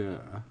duh.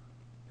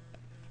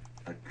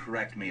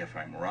 Correct me if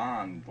I'm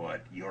wrong,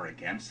 but you're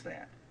against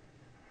that.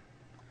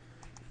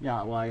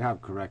 Yeah, well, I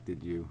have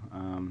corrected you,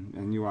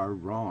 and you are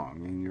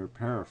wrong in your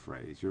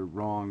paraphrase. You're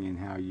wrong in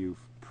how you've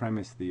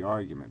premised the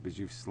argument, because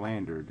you've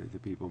slandered the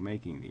people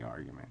making the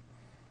argument.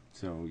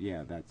 So,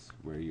 yeah, that's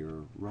where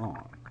you're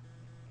wrong.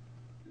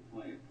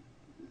 Play it.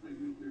 Just like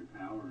nuclear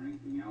power or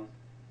anything else.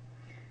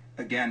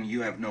 Again,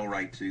 you have no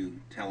right to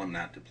tell him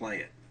not to play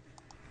it.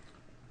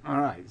 All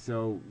right,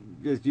 so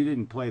just you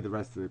didn't play the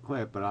rest of the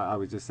clip, but I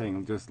was just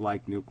saying, just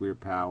like nuclear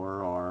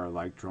power or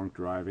like drunk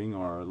driving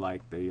or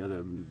like the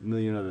other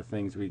million other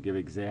things we give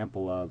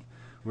example of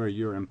where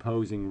you're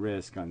imposing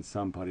risk on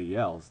somebody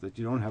else, that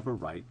you don't have a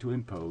right to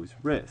impose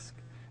risk.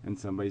 And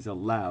somebody's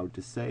allowed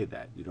to say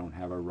that. You don't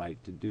have a right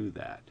to do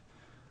that.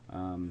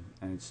 And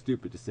it's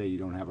stupid to say you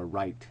don't have a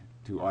right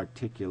to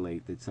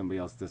articulate that somebody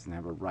else doesn't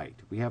have a right.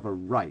 We have a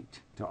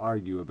right to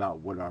argue about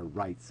what our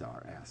rights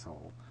are,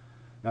 asshole.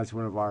 That's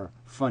one of our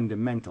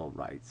fundamental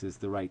rights, is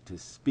the right to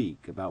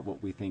speak about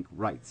what we think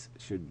rights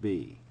should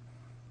be.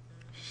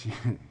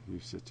 You're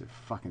such a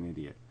fucking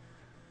idiot.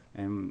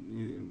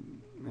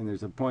 And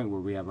there's a point where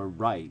we have a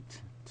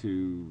right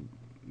to,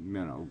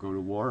 go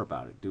to war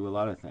about it, do a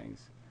lot of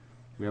things.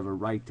 We have a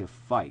right to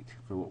fight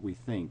for what we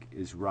think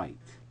is right.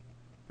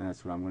 And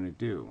that's what I'm going to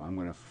do. I'm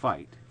going to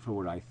fight for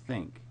what I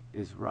think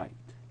is right.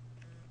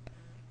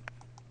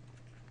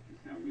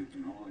 Now we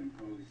can all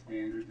impose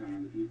standards on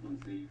other people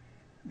and say,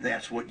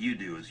 That's what you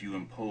do, is you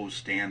impose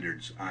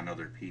standards on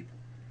other people.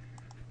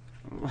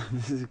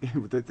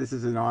 This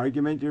is an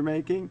argument you're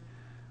making?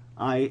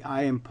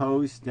 I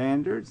impose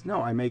standards?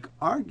 No, I make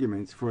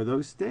arguments for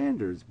those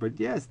standards. But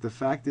yes, the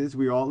fact is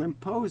we all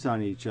impose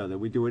on each other.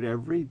 We do it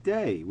every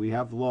day. We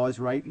have laws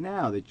right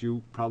now that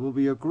you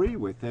probably agree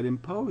with that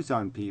impose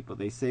on people.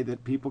 They say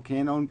that people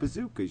can't own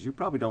bazookas. You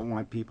probably don't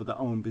want people to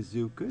own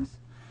bazookas.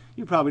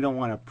 You probably don't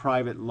want a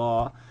private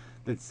law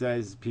that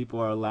says people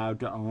are allowed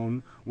to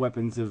own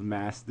weapons of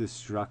mass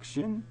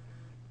destruction.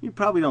 You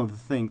probably don't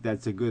think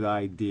that's a good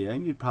idea,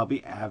 and you'd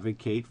probably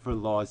advocate for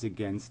laws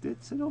against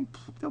it. So don't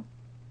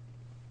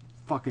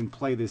fucking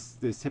play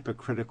this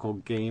hypocritical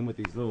game with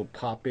these little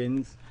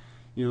pop-ins,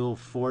 you little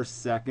 4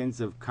 seconds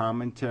of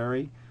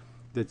commentary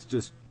that's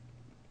just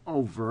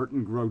overt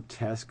and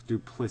grotesque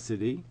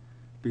duplicity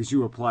because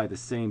you apply the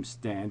same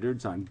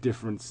standards on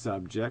different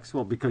subjects.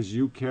 Well, because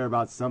you care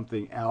about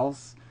something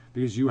else,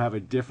 because you have a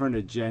different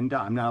agenda,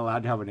 I'm not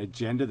allowed to have an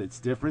agenda that's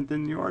different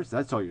than yours?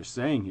 That's all you're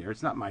saying here.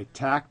 It's not my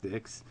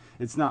tactics.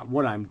 It's not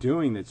what I'm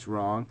doing that's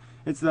wrong.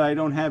 It's that I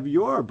don't have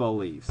your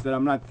beliefs, that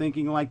I'm not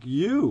thinking like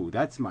you.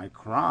 That's my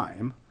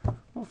crime.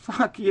 Well,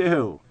 fuck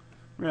you.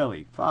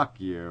 Really, fuck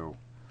you.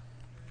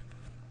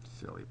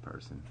 Silly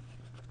person.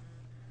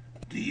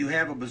 Do you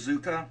have a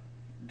bazooka?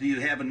 Do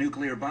you have a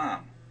nuclear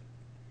bomb?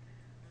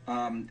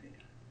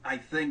 I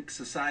think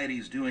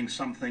society's doing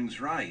some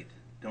things right,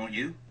 don't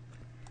you?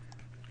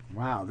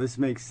 Wow, this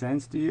makes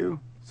sense to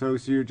you? So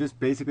you're just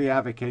basically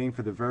advocating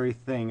for the very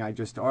thing I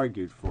just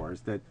argued for,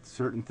 is that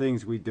certain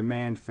things we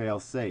demand fail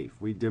safe.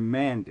 We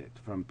demand it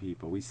from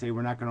people. We say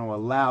we're not going to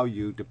allow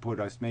you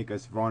to make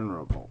us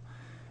vulnerable.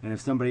 And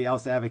if somebody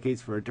else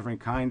advocates for a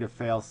different kind of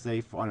fail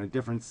safe on a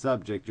different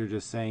subject, you're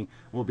just saying,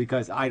 well,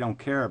 because I don't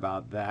care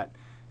about that,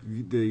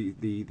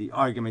 the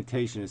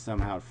argumentation is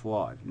somehow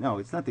flawed. No,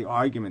 it's not the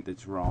argument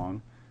that's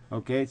wrong.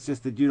 Okay, it's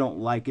just that you don't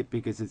like it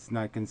because it's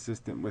not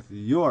consistent with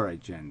your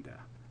agenda.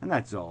 And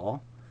that's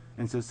all.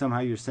 And so somehow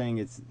you're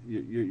saying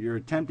you're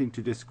attempting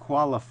to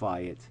disqualify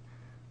it,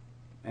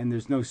 and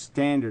there's no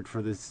standard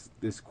for this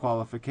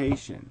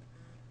qualification.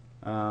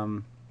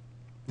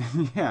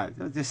 Yeah,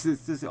 this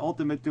is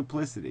ultimate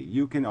duplicity.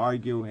 You can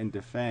argue and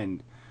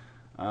defend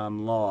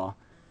law,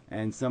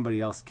 and somebody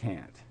else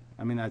can't.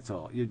 I mean, that's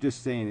all. You're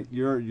just saying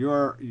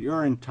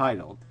you're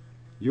entitled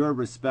You're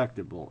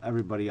respectable,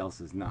 everybody else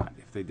is not,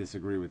 if they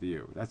disagree with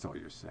you. That's all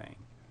you're saying.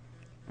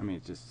 I mean,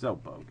 it's just so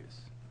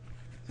bogus.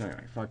 So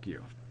anyway, fuck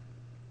you.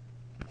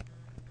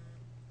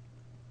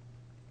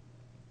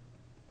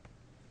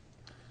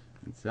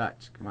 And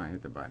such. Come on,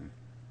 hit the button.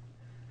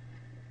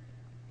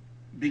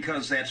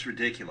 Because that's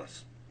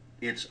ridiculous.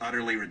 It's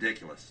utterly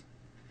ridiculous.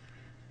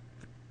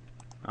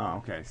 Oh,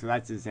 okay. So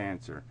that's his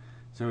answer.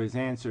 So his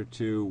answer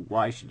to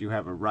why should you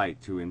have a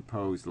right to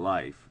impose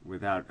life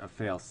without a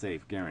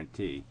fail-safe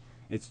guarantee?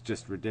 It's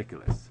just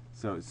ridiculous.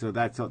 So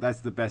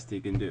that's the best he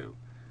can do.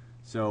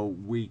 So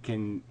we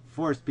can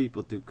force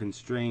people to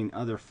constrain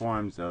other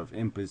forms of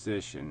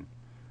imposition,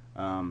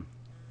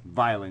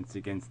 violence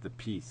against the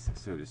peace,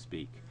 so to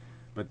speak.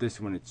 But this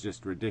one, it's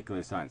just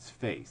ridiculous on its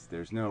face.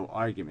 There's no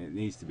argument that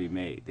needs to be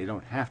made. They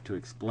don't have to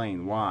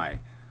explain why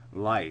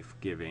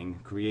life-giving,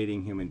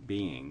 creating human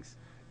beings,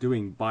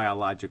 doing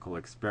biological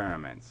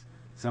experiments,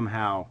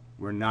 somehow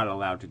we're not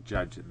allowed to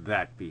judge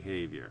that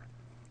behavior.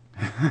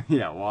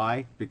 Yeah,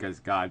 why? Because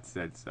God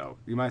said so.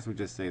 You might as well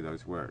just say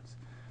those words.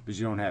 Because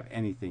you don't have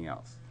anything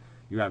else.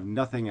 You have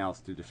nothing else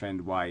to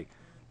defend why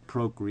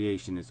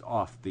procreation is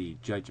off the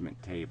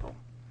judgment table.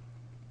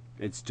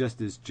 It's just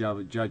as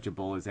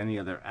judgeable as any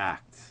other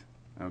act.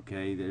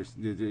 Okay?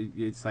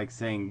 It's like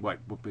saying, what?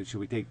 Should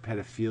we take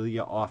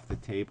pedophilia off the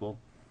table?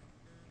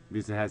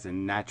 Because it has a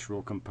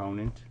natural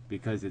component?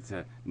 Because it's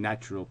a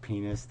natural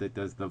penis that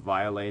does the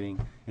violating?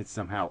 It's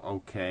somehow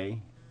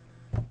okay?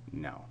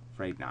 No,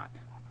 afraid not.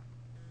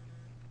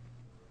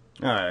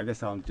 Alright, I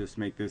guess I'll just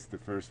make this the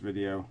first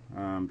video,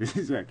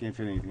 because I can't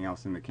fit anything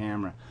else in the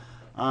camera.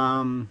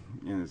 And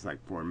there's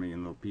like 4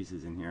 million little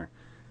pieces in here.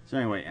 So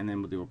anyway, and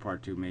then we'll do a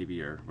part 2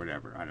 maybe, or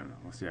whatever. I don't know.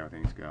 We'll see how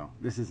things go.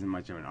 This isn't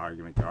much of an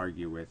argument to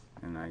argue with,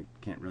 and I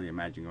can't really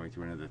imagine going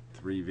through another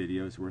 3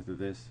 videos worth of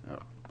this. Oh,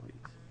 please.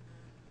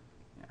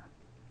 Yeah.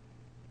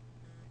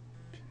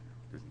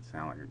 Doesn't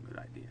sound like a good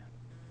idea.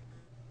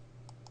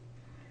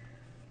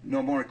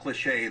 No more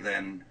cliche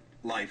than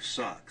life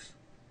sucks,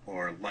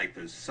 or life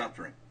is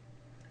suffering,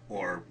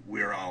 or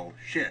we're all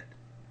shit.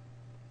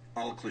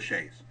 All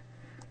cliches.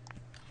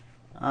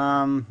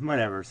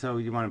 Whatever. So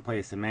you want to play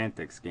a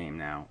semantics game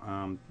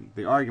now.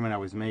 The argument I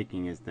was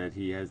making is that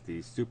he has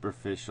these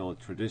superficial,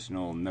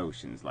 traditional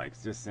notions, like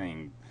just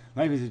saying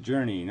life is a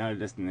journey, not a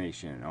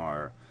destination,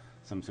 or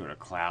some sort of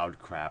cloud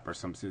crap, or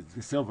some sort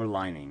of silver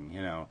lining,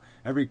 you know.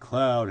 Every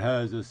cloud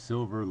has a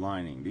silver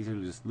lining. These are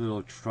just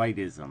little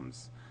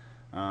tritisms.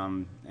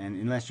 And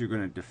unless you're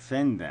going to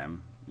defend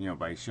them, you know,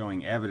 by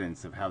showing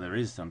evidence of how there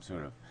is some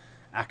sort of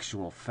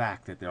actual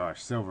fact that there are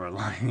silver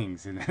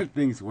linings and that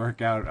things work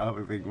out,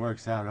 everything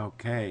works out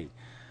okay.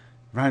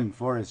 Run,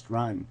 Forrest,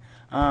 run.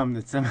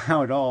 That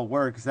somehow it all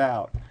works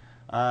out.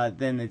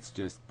 Then it's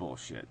just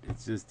bullshit.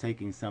 It's just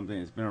taking something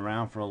that's been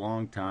around for a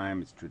long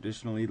time, it's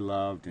traditionally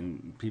loved,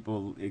 and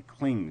people, it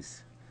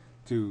clings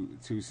to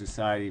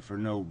society for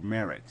no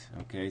merit.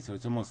 Okay, so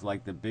it's almost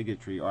like the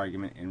bigotry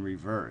argument in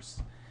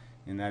reverse,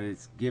 in that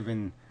it's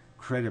given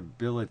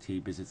credibility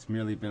because it's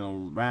merely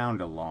been around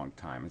a long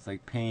time. It's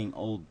like paying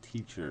old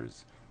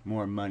teachers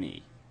more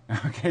money.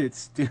 Okay, it's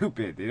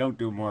stupid. They don't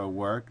do more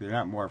work. They're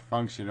not more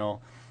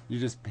functional. You're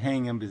just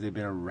paying them because they've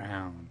been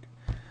around.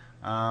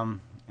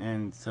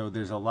 And so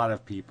there's a lot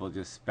of people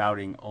just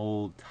spouting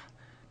old,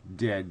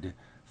 dead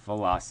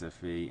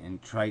philosophy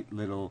and trite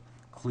little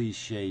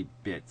cliche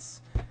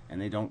bits, and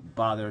they don't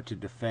bother to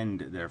defend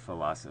their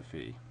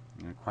philosophy.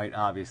 And quite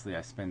obviously,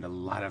 I spend a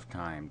lot of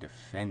time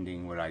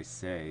defending what I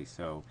say,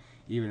 so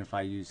even if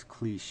I use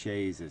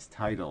cliches as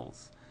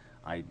titles,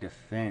 I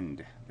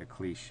defend the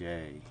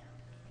cliche.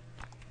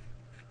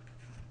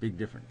 Big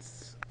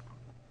difference.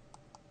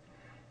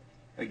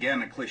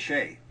 Again, a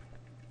cliche.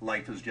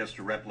 Life is just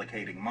a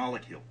replicating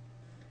molecule.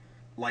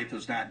 Life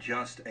is not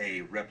just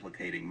a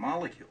replicating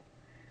molecule.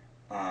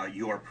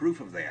 You are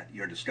proof of that.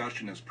 Your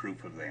discussion is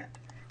proof of that.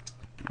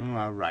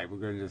 All right, we're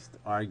going to just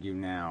argue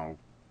now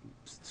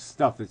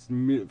stuff that's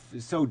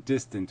so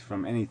distant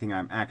from anything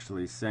I'm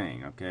actually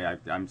saying. Okay,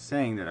 I'm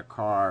saying that a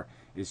car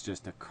is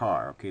just a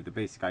car. Okay, the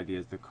basic idea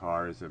is the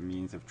car is a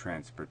means of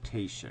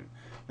transportation.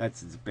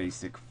 That's its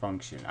basic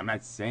function. I'm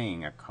not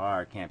saying a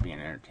car can't be an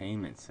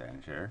entertainment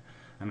center.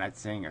 I'm not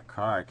saying a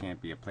car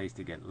can't be a place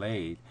to get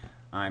laid.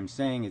 I'm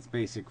saying its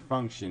basic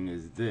function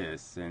is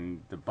this,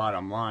 and the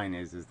bottom line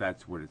is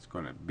that's what it's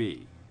going to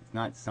be. It's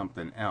not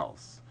something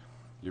else.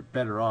 You're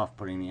better off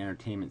putting the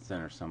entertainment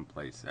center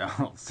someplace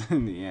else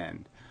in the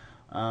end,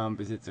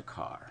 because it's a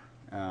car.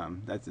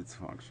 That's its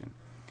function.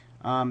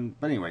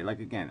 But anyway, like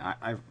again,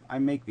 I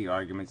make the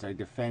arguments, I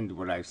defend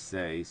what I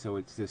say, so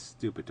it's just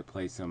stupid to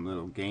play some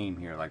little game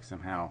here, like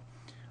somehow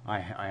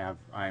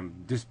I'm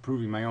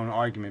disproving my own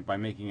argument by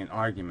making an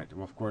argument.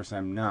 Well, of course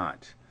I'm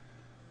not.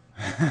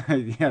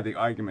 Yeah, the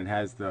argument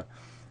has the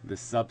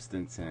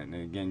substance in it, and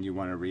again, you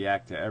want to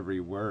react to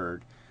every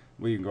word.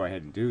 Well, you can go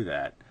ahead and do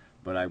that,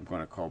 but I'm going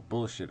to call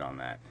bullshit on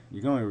that.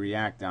 You can only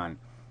react on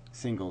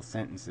single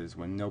sentences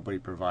when nobody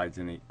provides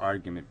any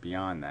argument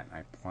beyond that.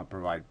 I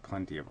provide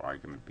plenty of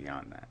argument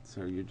beyond that.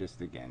 So you're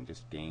just, again,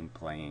 just game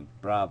playing.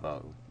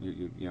 Bravo.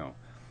 You know,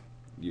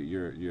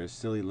 you're a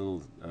silly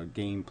little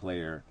game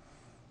player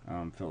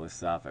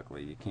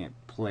philosophically. You can't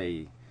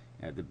play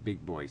the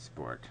big boy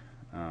sport.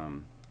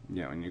 You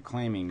know, and you're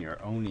claiming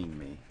you're owning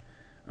me,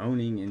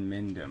 owning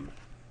inmendham.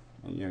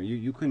 You know,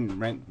 you couldn't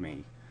rent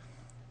me.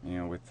 You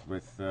know,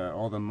 with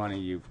all the money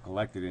you've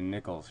collected in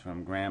nickels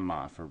from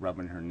Grandma for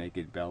rubbing her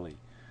naked belly.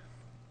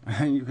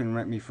 You can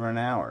rent me for an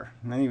hour,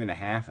 not even a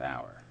half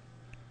hour.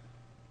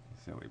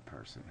 Silly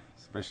person,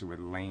 especially with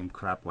lame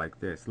crap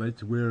like this.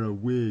 Let's wear a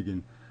wig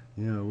and,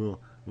 you know,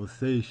 we'll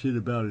say shit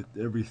about it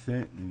every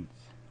sentence.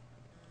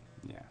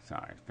 Yeah,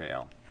 sorry,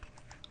 fail.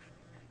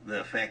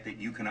 The fact that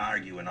you can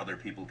argue and other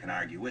people can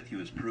argue with you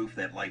is proof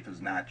that life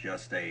is not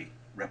just a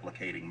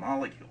replicating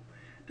molecule.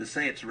 To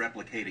say it's a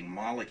replicating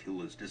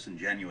molecule is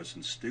disingenuous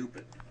and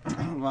stupid.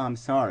 Well, I'm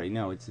sorry.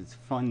 No, it's its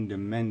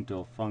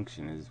fundamental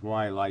function. Is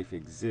why life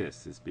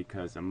exists. Is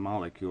because a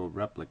molecule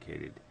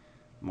replicated.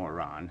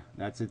 Moron.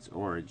 That's its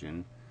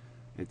origin.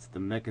 It's the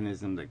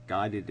mechanism that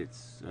guided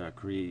its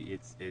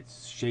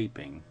its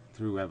shaping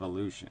through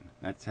evolution.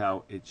 That's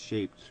how it's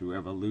shaped through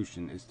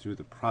evolution. Is through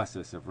the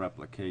process of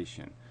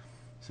replication.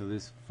 So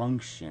this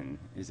function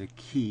is a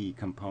key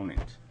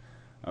component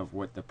of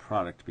what the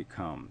product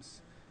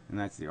becomes. And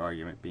that's the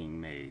argument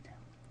being made.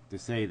 To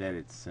say that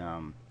it's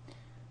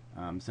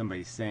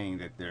somebody saying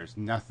that there's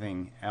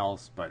nothing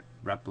else but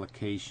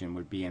replication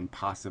would be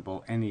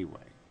impossible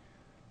anyway.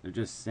 They're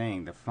just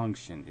saying the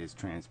function is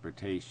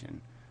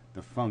transportation.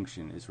 The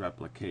function is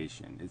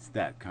replication. It's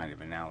that kind of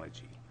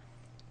analogy.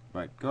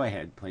 But go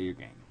ahead, play your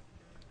game.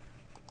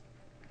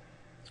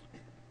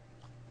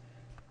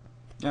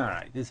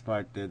 Alright, this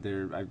part,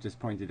 I've just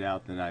pointed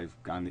out that I've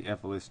on the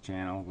FLS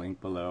channel,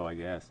 link below, I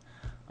guess.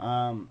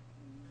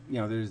 You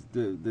know, there's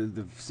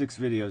the 6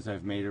 videos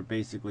I've made are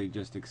basically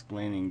just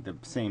explaining the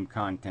same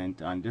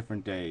content on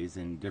different days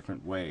in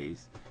different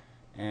ways,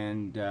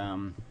 and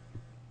I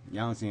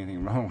don't see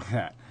anything wrong with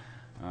that.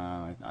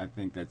 I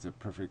think that's a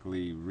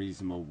perfectly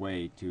reasonable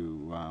way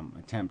to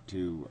attempt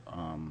to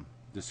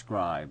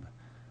describe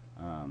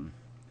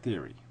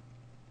theory.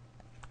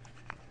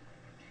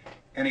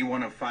 Any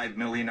one of 5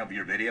 million of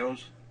your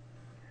videos,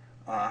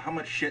 how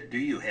much shit do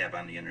you have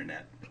on the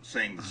internet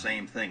saying the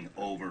same thing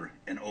over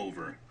and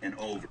over and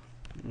over?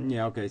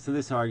 Yeah, okay, so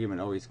this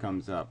argument always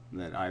comes up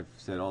that I've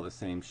said all the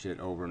same shit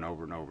over and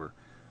over and over.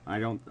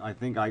 I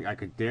think I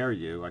could dare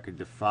you, I could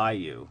defy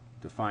you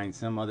to find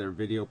some other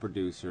video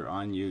producer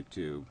on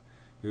YouTube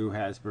who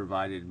has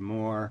provided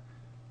more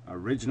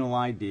original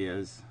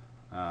ideas,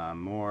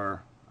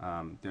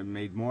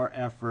 made more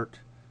effort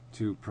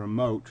to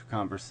promote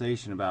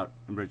conversation about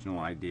original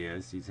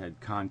ideas. He's had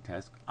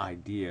contests.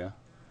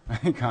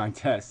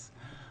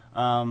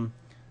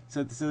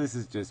 So this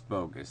is just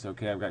bogus.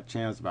 Okay, I've got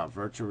channels about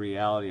virtual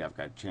reality. I've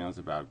got channels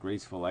about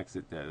graceful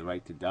exit, the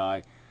right to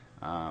die.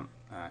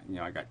 You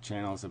know, I got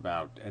channels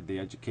about the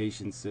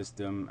education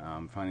system,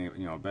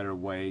 finding a better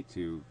way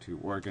to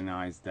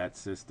organize that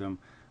system.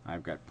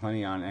 I've got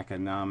plenty on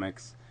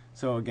economics.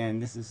 So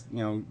again, this is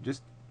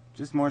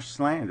just more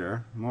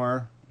slander,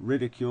 more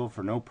ridicule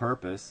for no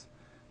purpose.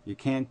 You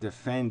can't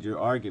defend your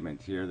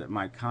argument here that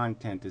my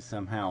content is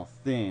somehow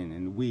thin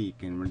and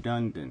weak and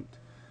redundant.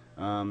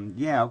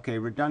 Yeah, okay,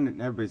 redundant.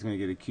 Everybody's going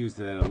to get accused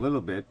of that a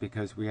little bit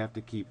because we have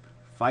to keep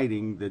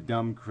fighting the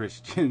dumb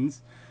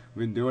Christians.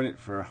 We've been doing it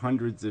for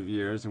hundreds of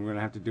years, and we're going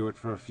to have to do it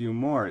for a few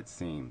more, it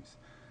seems.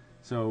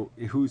 So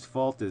whose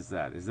fault is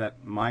that? Is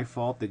that my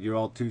fault that you're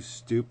all too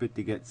stupid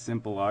to get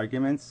simple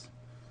arguments?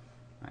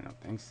 I don't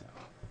think so.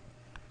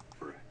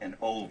 And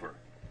over.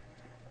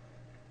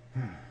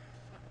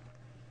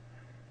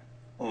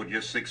 Oh,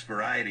 just 6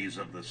 varieties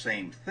of the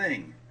same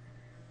thing.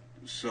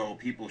 So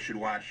people should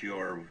watch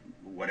your,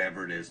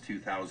 whatever it is,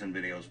 2,000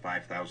 videos,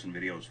 5,000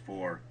 videos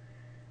for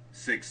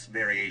 6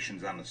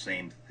 variations on the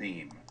same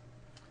theme.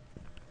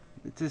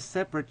 It's a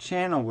separate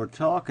channel we're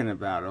talking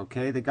about,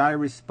 okay? The guy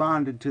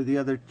responded to the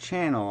other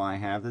channel I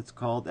have that's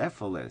called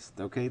Epholist,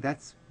 okay?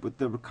 That's what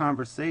the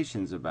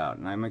conversation's about,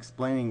 and I'm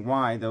explaining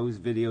why those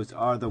videos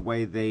are the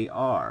way they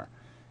are,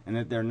 and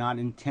that they're not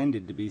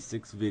intended to be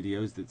 6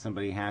 videos that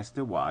somebody has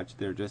to watch.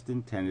 They're just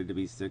intended to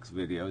be 6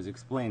 videos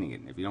explaining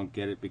it. And if you don't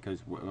get it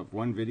because of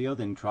one video,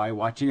 then try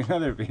watching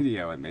another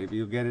video, and maybe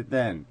you'll get it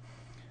then.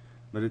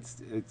 But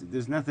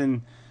there's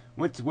nothing.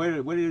 What's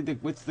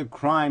the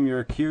crime you're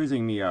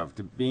accusing me of?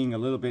 To being a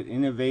little bit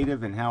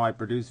innovative in how I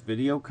produce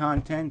video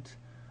content?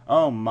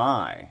 Oh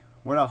my,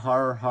 what a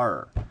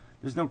horror.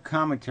 There's no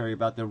commentary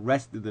about the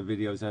rest of the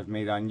videos I've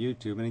made on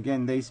YouTube, and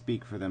again, they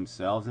speak for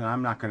themselves, and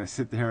I'm not going to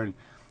sit there and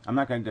I'm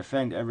not going to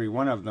defend every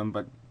one of them,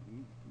 but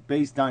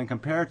based on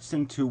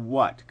comparison to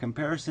what?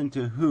 Comparison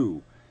to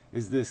who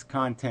is this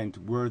content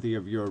worthy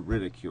of your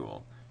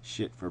ridicule?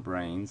 Shit for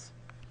brains.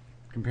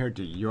 Compared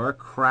to your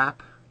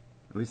crap?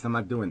 At least I'm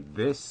not doing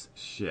this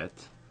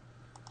shit.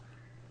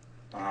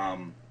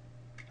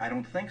 I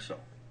don't think so.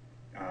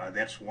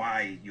 That's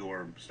why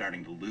you're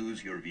starting to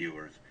lose your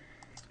viewers.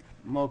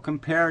 Well,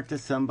 compare it to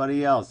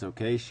somebody else,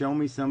 okay? Show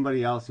me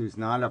somebody else who's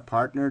not a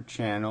partner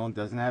channel,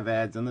 doesn't have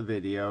ads on the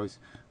videos,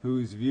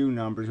 whose view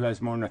numbers, who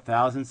has more than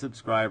 1,000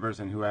 subscribers,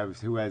 and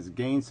who has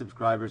gained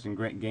subscribers and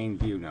gained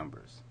view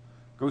numbers.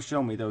 Go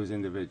show me those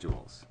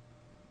individuals.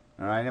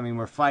 All right? I mean,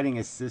 we're fighting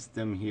a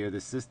system here.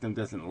 The system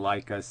doesn't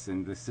like us,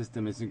 and the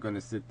system isn't going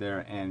to sit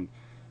there and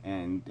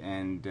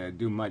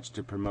do much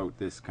to promote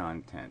this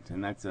content.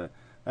 And that's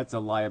a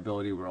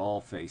liability we're all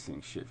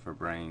facing. Shit for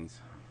brains.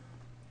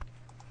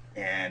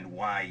 And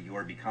why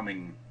you're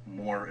becoming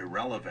more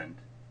irrelevant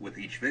with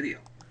each video.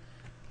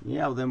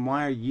 Yeah, well then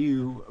why are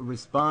you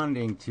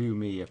responding to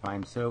me if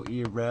I'm so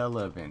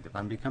irrelevant? If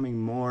I'm becoming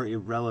more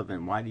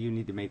irrelevant, why do you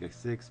need to make a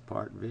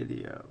 6-part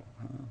video?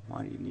 Huh?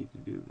 Why do you need to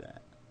do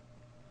that?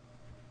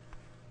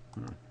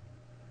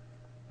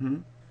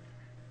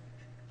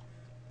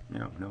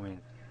 No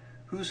answer.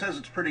 Who says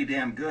it's pretty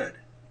damn good?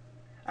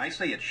 I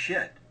say it's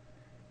shit.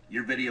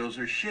 Your videos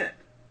are shit.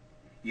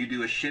 You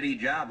do a shitty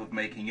job of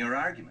making your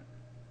argument.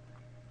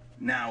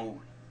 Now,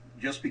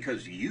 just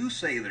because you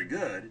say they're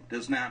good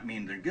does not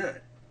mean they're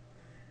good.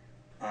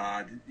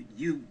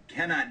 You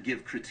cannot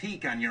give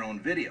critique on your own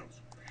videos.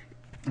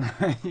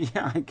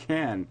 Yeah, I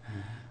can.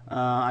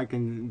 I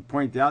can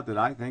point out that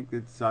I think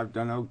I've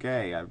done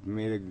okay. I've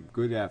made a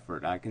good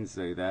effort. I can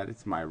say that.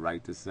 It's my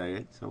right to say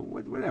it. So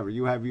whatever.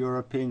 You have your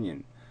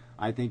opinion.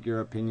 I think your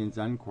opinion's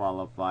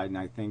unqualified, and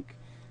I think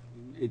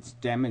it's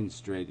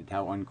demonstrated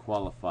how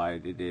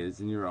unqualified it is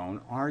in your own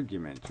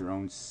argument, your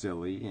own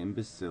silly,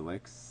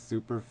 imbecilic,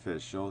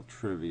 superficial,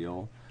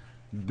 trivial,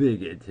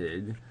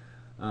 bigoted,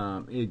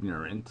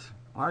 ignorant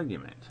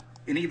argument.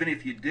 And even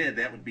if you did,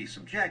 that would be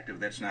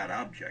subjective. That's not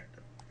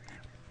objective.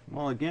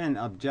 Well, again,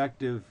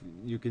 objective,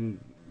 you can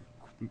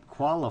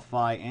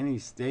qualify any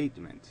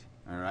statement,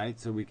 all right?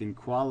 So we can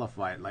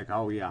qualify it like,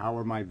 oh yeah, how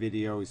are my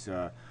videos,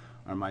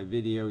 my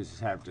videos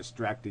have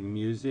distracting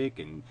music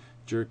and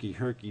jerky,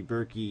 herky,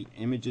 burky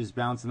images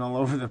bouncing all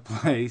over the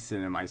place,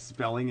 and am I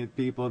spelling at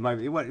people?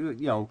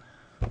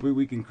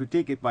 We can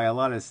critique it by a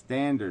lot of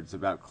standards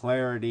about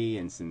clarity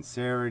and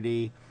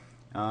sincerity,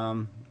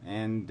 so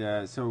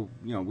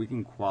we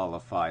can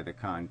qualify the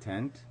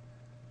content,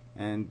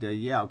 and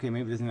yeah, okay,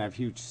 maybe it doesn't have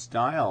huge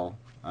style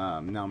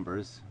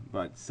numbers,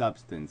 but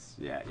substance,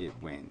 yeah, it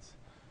wins.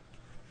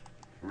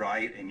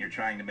 Right, and you're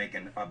trying to make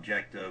an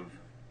objective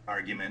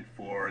argument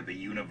for the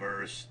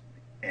universe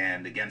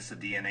and against the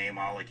DNA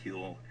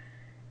molecule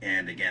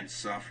and against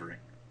suffering.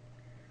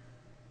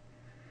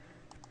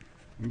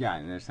 Yeah,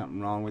 and there's something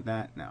wrong with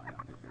that? No, I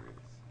don't think there is.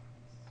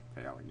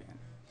 Fail again.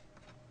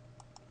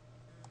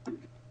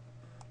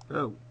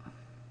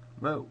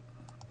 Whoa.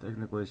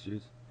 Technical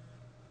issues.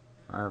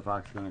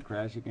 Firefox gonna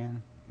crash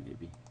again?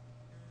 Maybe.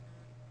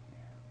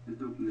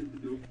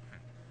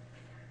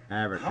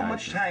 How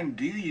much time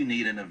do you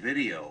need in a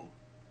video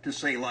to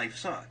say life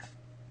sucks?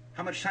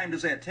 How much time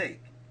does that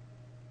take?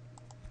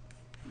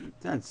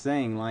 It's not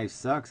saying life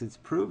sucks, it's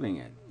proving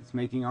it. It's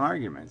making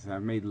arguments. And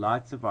I've made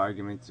lots of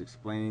arguments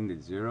explaining the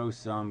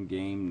zero-sum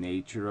game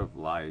nature of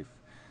life.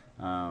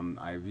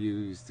 I've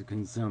used the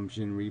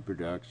consumption,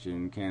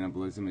 reproduction,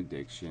 cannibalism,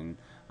 addiction.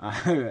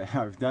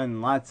 I've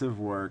done lots of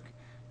work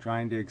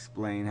trying to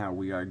explain how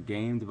we are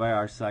gamed by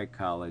our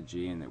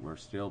psychology and that we're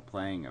still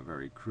playing a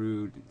very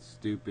crude,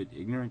 stupid,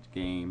 ignorant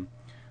game,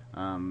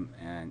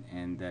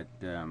 and that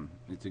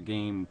it's a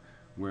game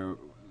where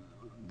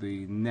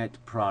the net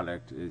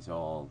product is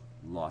all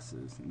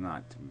losses,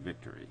 not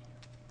victory.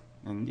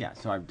 And yeah,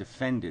 so I've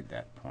defended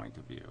that point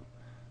of view.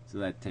 So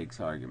that takes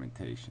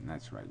argumentation.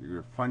 That's right.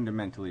 You're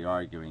fundamentally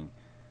arguing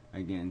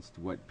against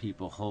what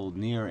people hold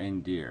near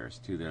and dear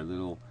to their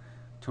little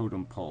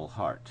totem pole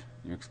heart.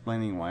 You're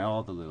explaining why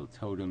all the little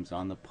totems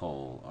on the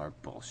pole are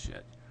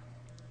bullshit.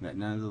 That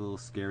none of the little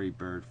scary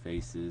bird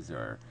faces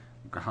or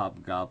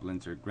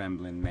hobgoblins or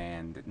gremlin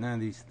man, that none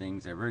of these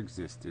things ever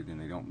existed and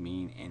they don't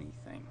mean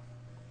anything.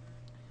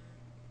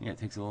 Yeah, it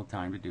takes a little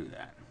time to do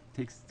that. It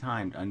takes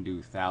time to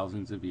undo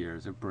thousands of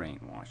years of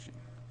brainwashing.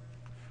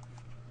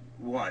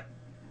 What,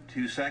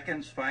 2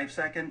 seconds, 5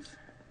 seconds?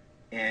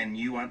 And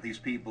you want these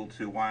people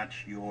to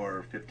watch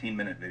your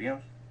 15-minute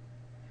videos?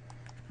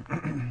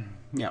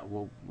 Yeah,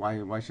 well,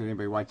 why should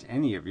anybody watch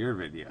any of your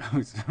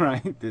videos,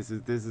 right? This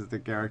is the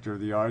character of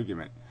the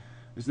argument.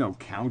 There's no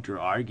counter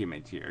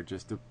argument here,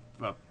 just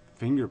a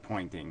finger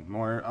pointing.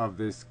 More of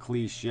this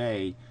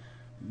cliche.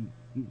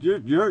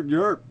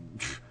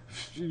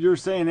 You're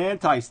saying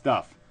anti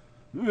stuff.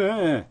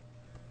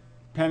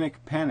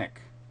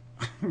 Panic.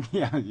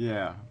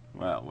 yeah.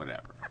 Well,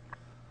 whatever.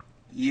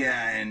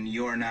 Yeah, and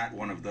you're not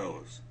one of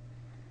those.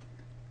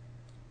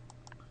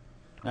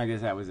 I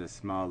guess that was a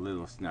small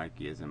little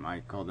snarkyism.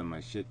 I called him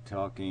a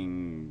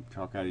shit-talking,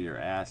 talk out of your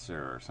ass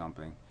or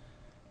something.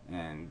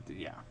 And,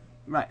 yeah.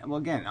 Right, well,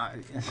 again,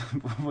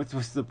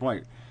 what's the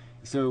point?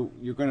 So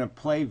you're going to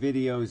play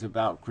videos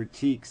about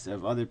critiques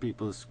of other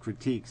people's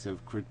critiques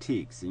of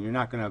critiques, and you're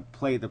not going to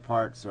play the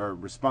parts or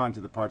respond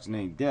to the parts in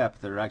any depth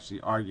that are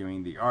actually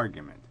arguing the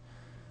argument.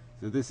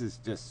 So this is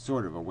just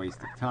sort of a waste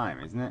of time,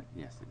 isn't it?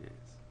 Yes, it is.